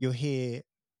you're here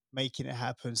making it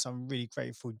happen. So I'm really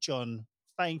grateful. John,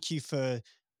 thank you for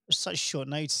such short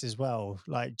notice as well,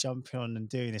 like jumping on and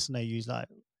doing this. I know you like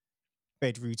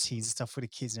bed routines and stuff for the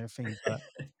kids and everything, but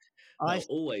I, I'll yeah,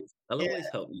 always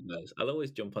help you guys. I'll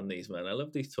always jump on these, man. I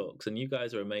love these talks, and you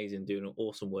guys are amazing, doing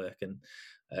awesome work. And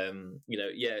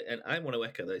and I want to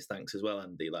echo those thanks as well,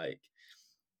 Andy. Like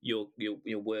your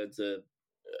words are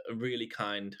really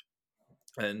kind,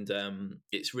 and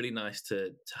it's really nice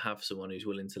to have someone who's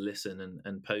willing to listen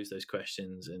and pose those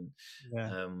questions. And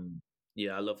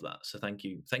I love that. So thank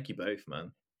you both,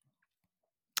 man.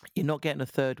 You're not getting a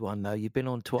third one though. You've been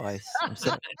on twice. I'm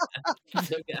sorry.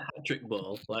 Don't get a hat trick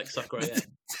ball like Soccer AM.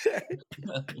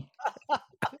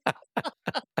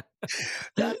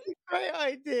 That's a great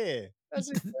idea. That's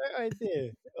a great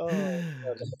idea. Oh,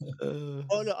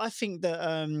 well, look, I think that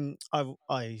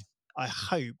I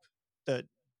hope that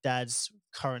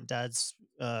current dads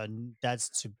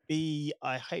to be,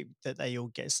 I hope that they all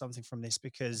get something from this,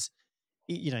 because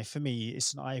for me,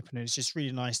 it's an eye opener. It's just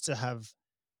really nice to have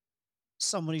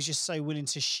someone who's just so willing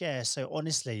to share so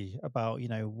honestly about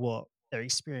what their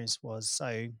experience was.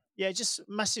 So yeah, just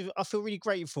massive. I feel really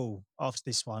grateful after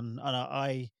this one, and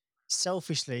I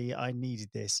selfishly I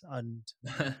needed this, and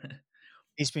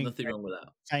it's been Nothing great. wrong with that.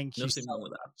 Thank you Nothing so wrong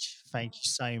with that. much. Thank you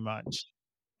so much.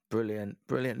 Brilliant.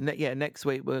 Yeah, next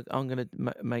week I'm going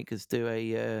to make us do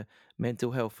a mental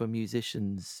health for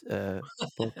musicians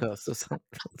podcast or something.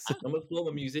 I'm a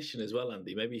former musician as well,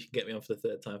 Andy. Maybe you should get me on for the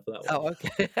third time for that one. Oh,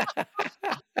 okay.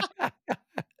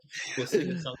 We'll sing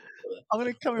a song together. I'm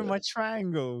going to come in my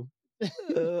triangle.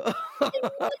 I'm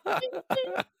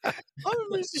a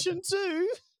musician too.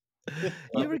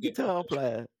 You're a guitar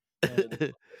player.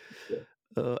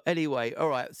 Anyway, all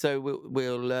right. So we'll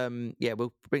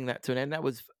bring that to an end. That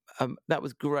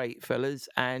was great, fellas,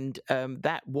 and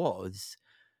that was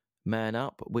Man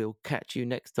Up. We'll catch you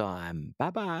next time.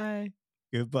 Bye-bye.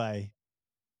 Goodbye.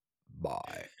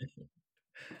 Bye.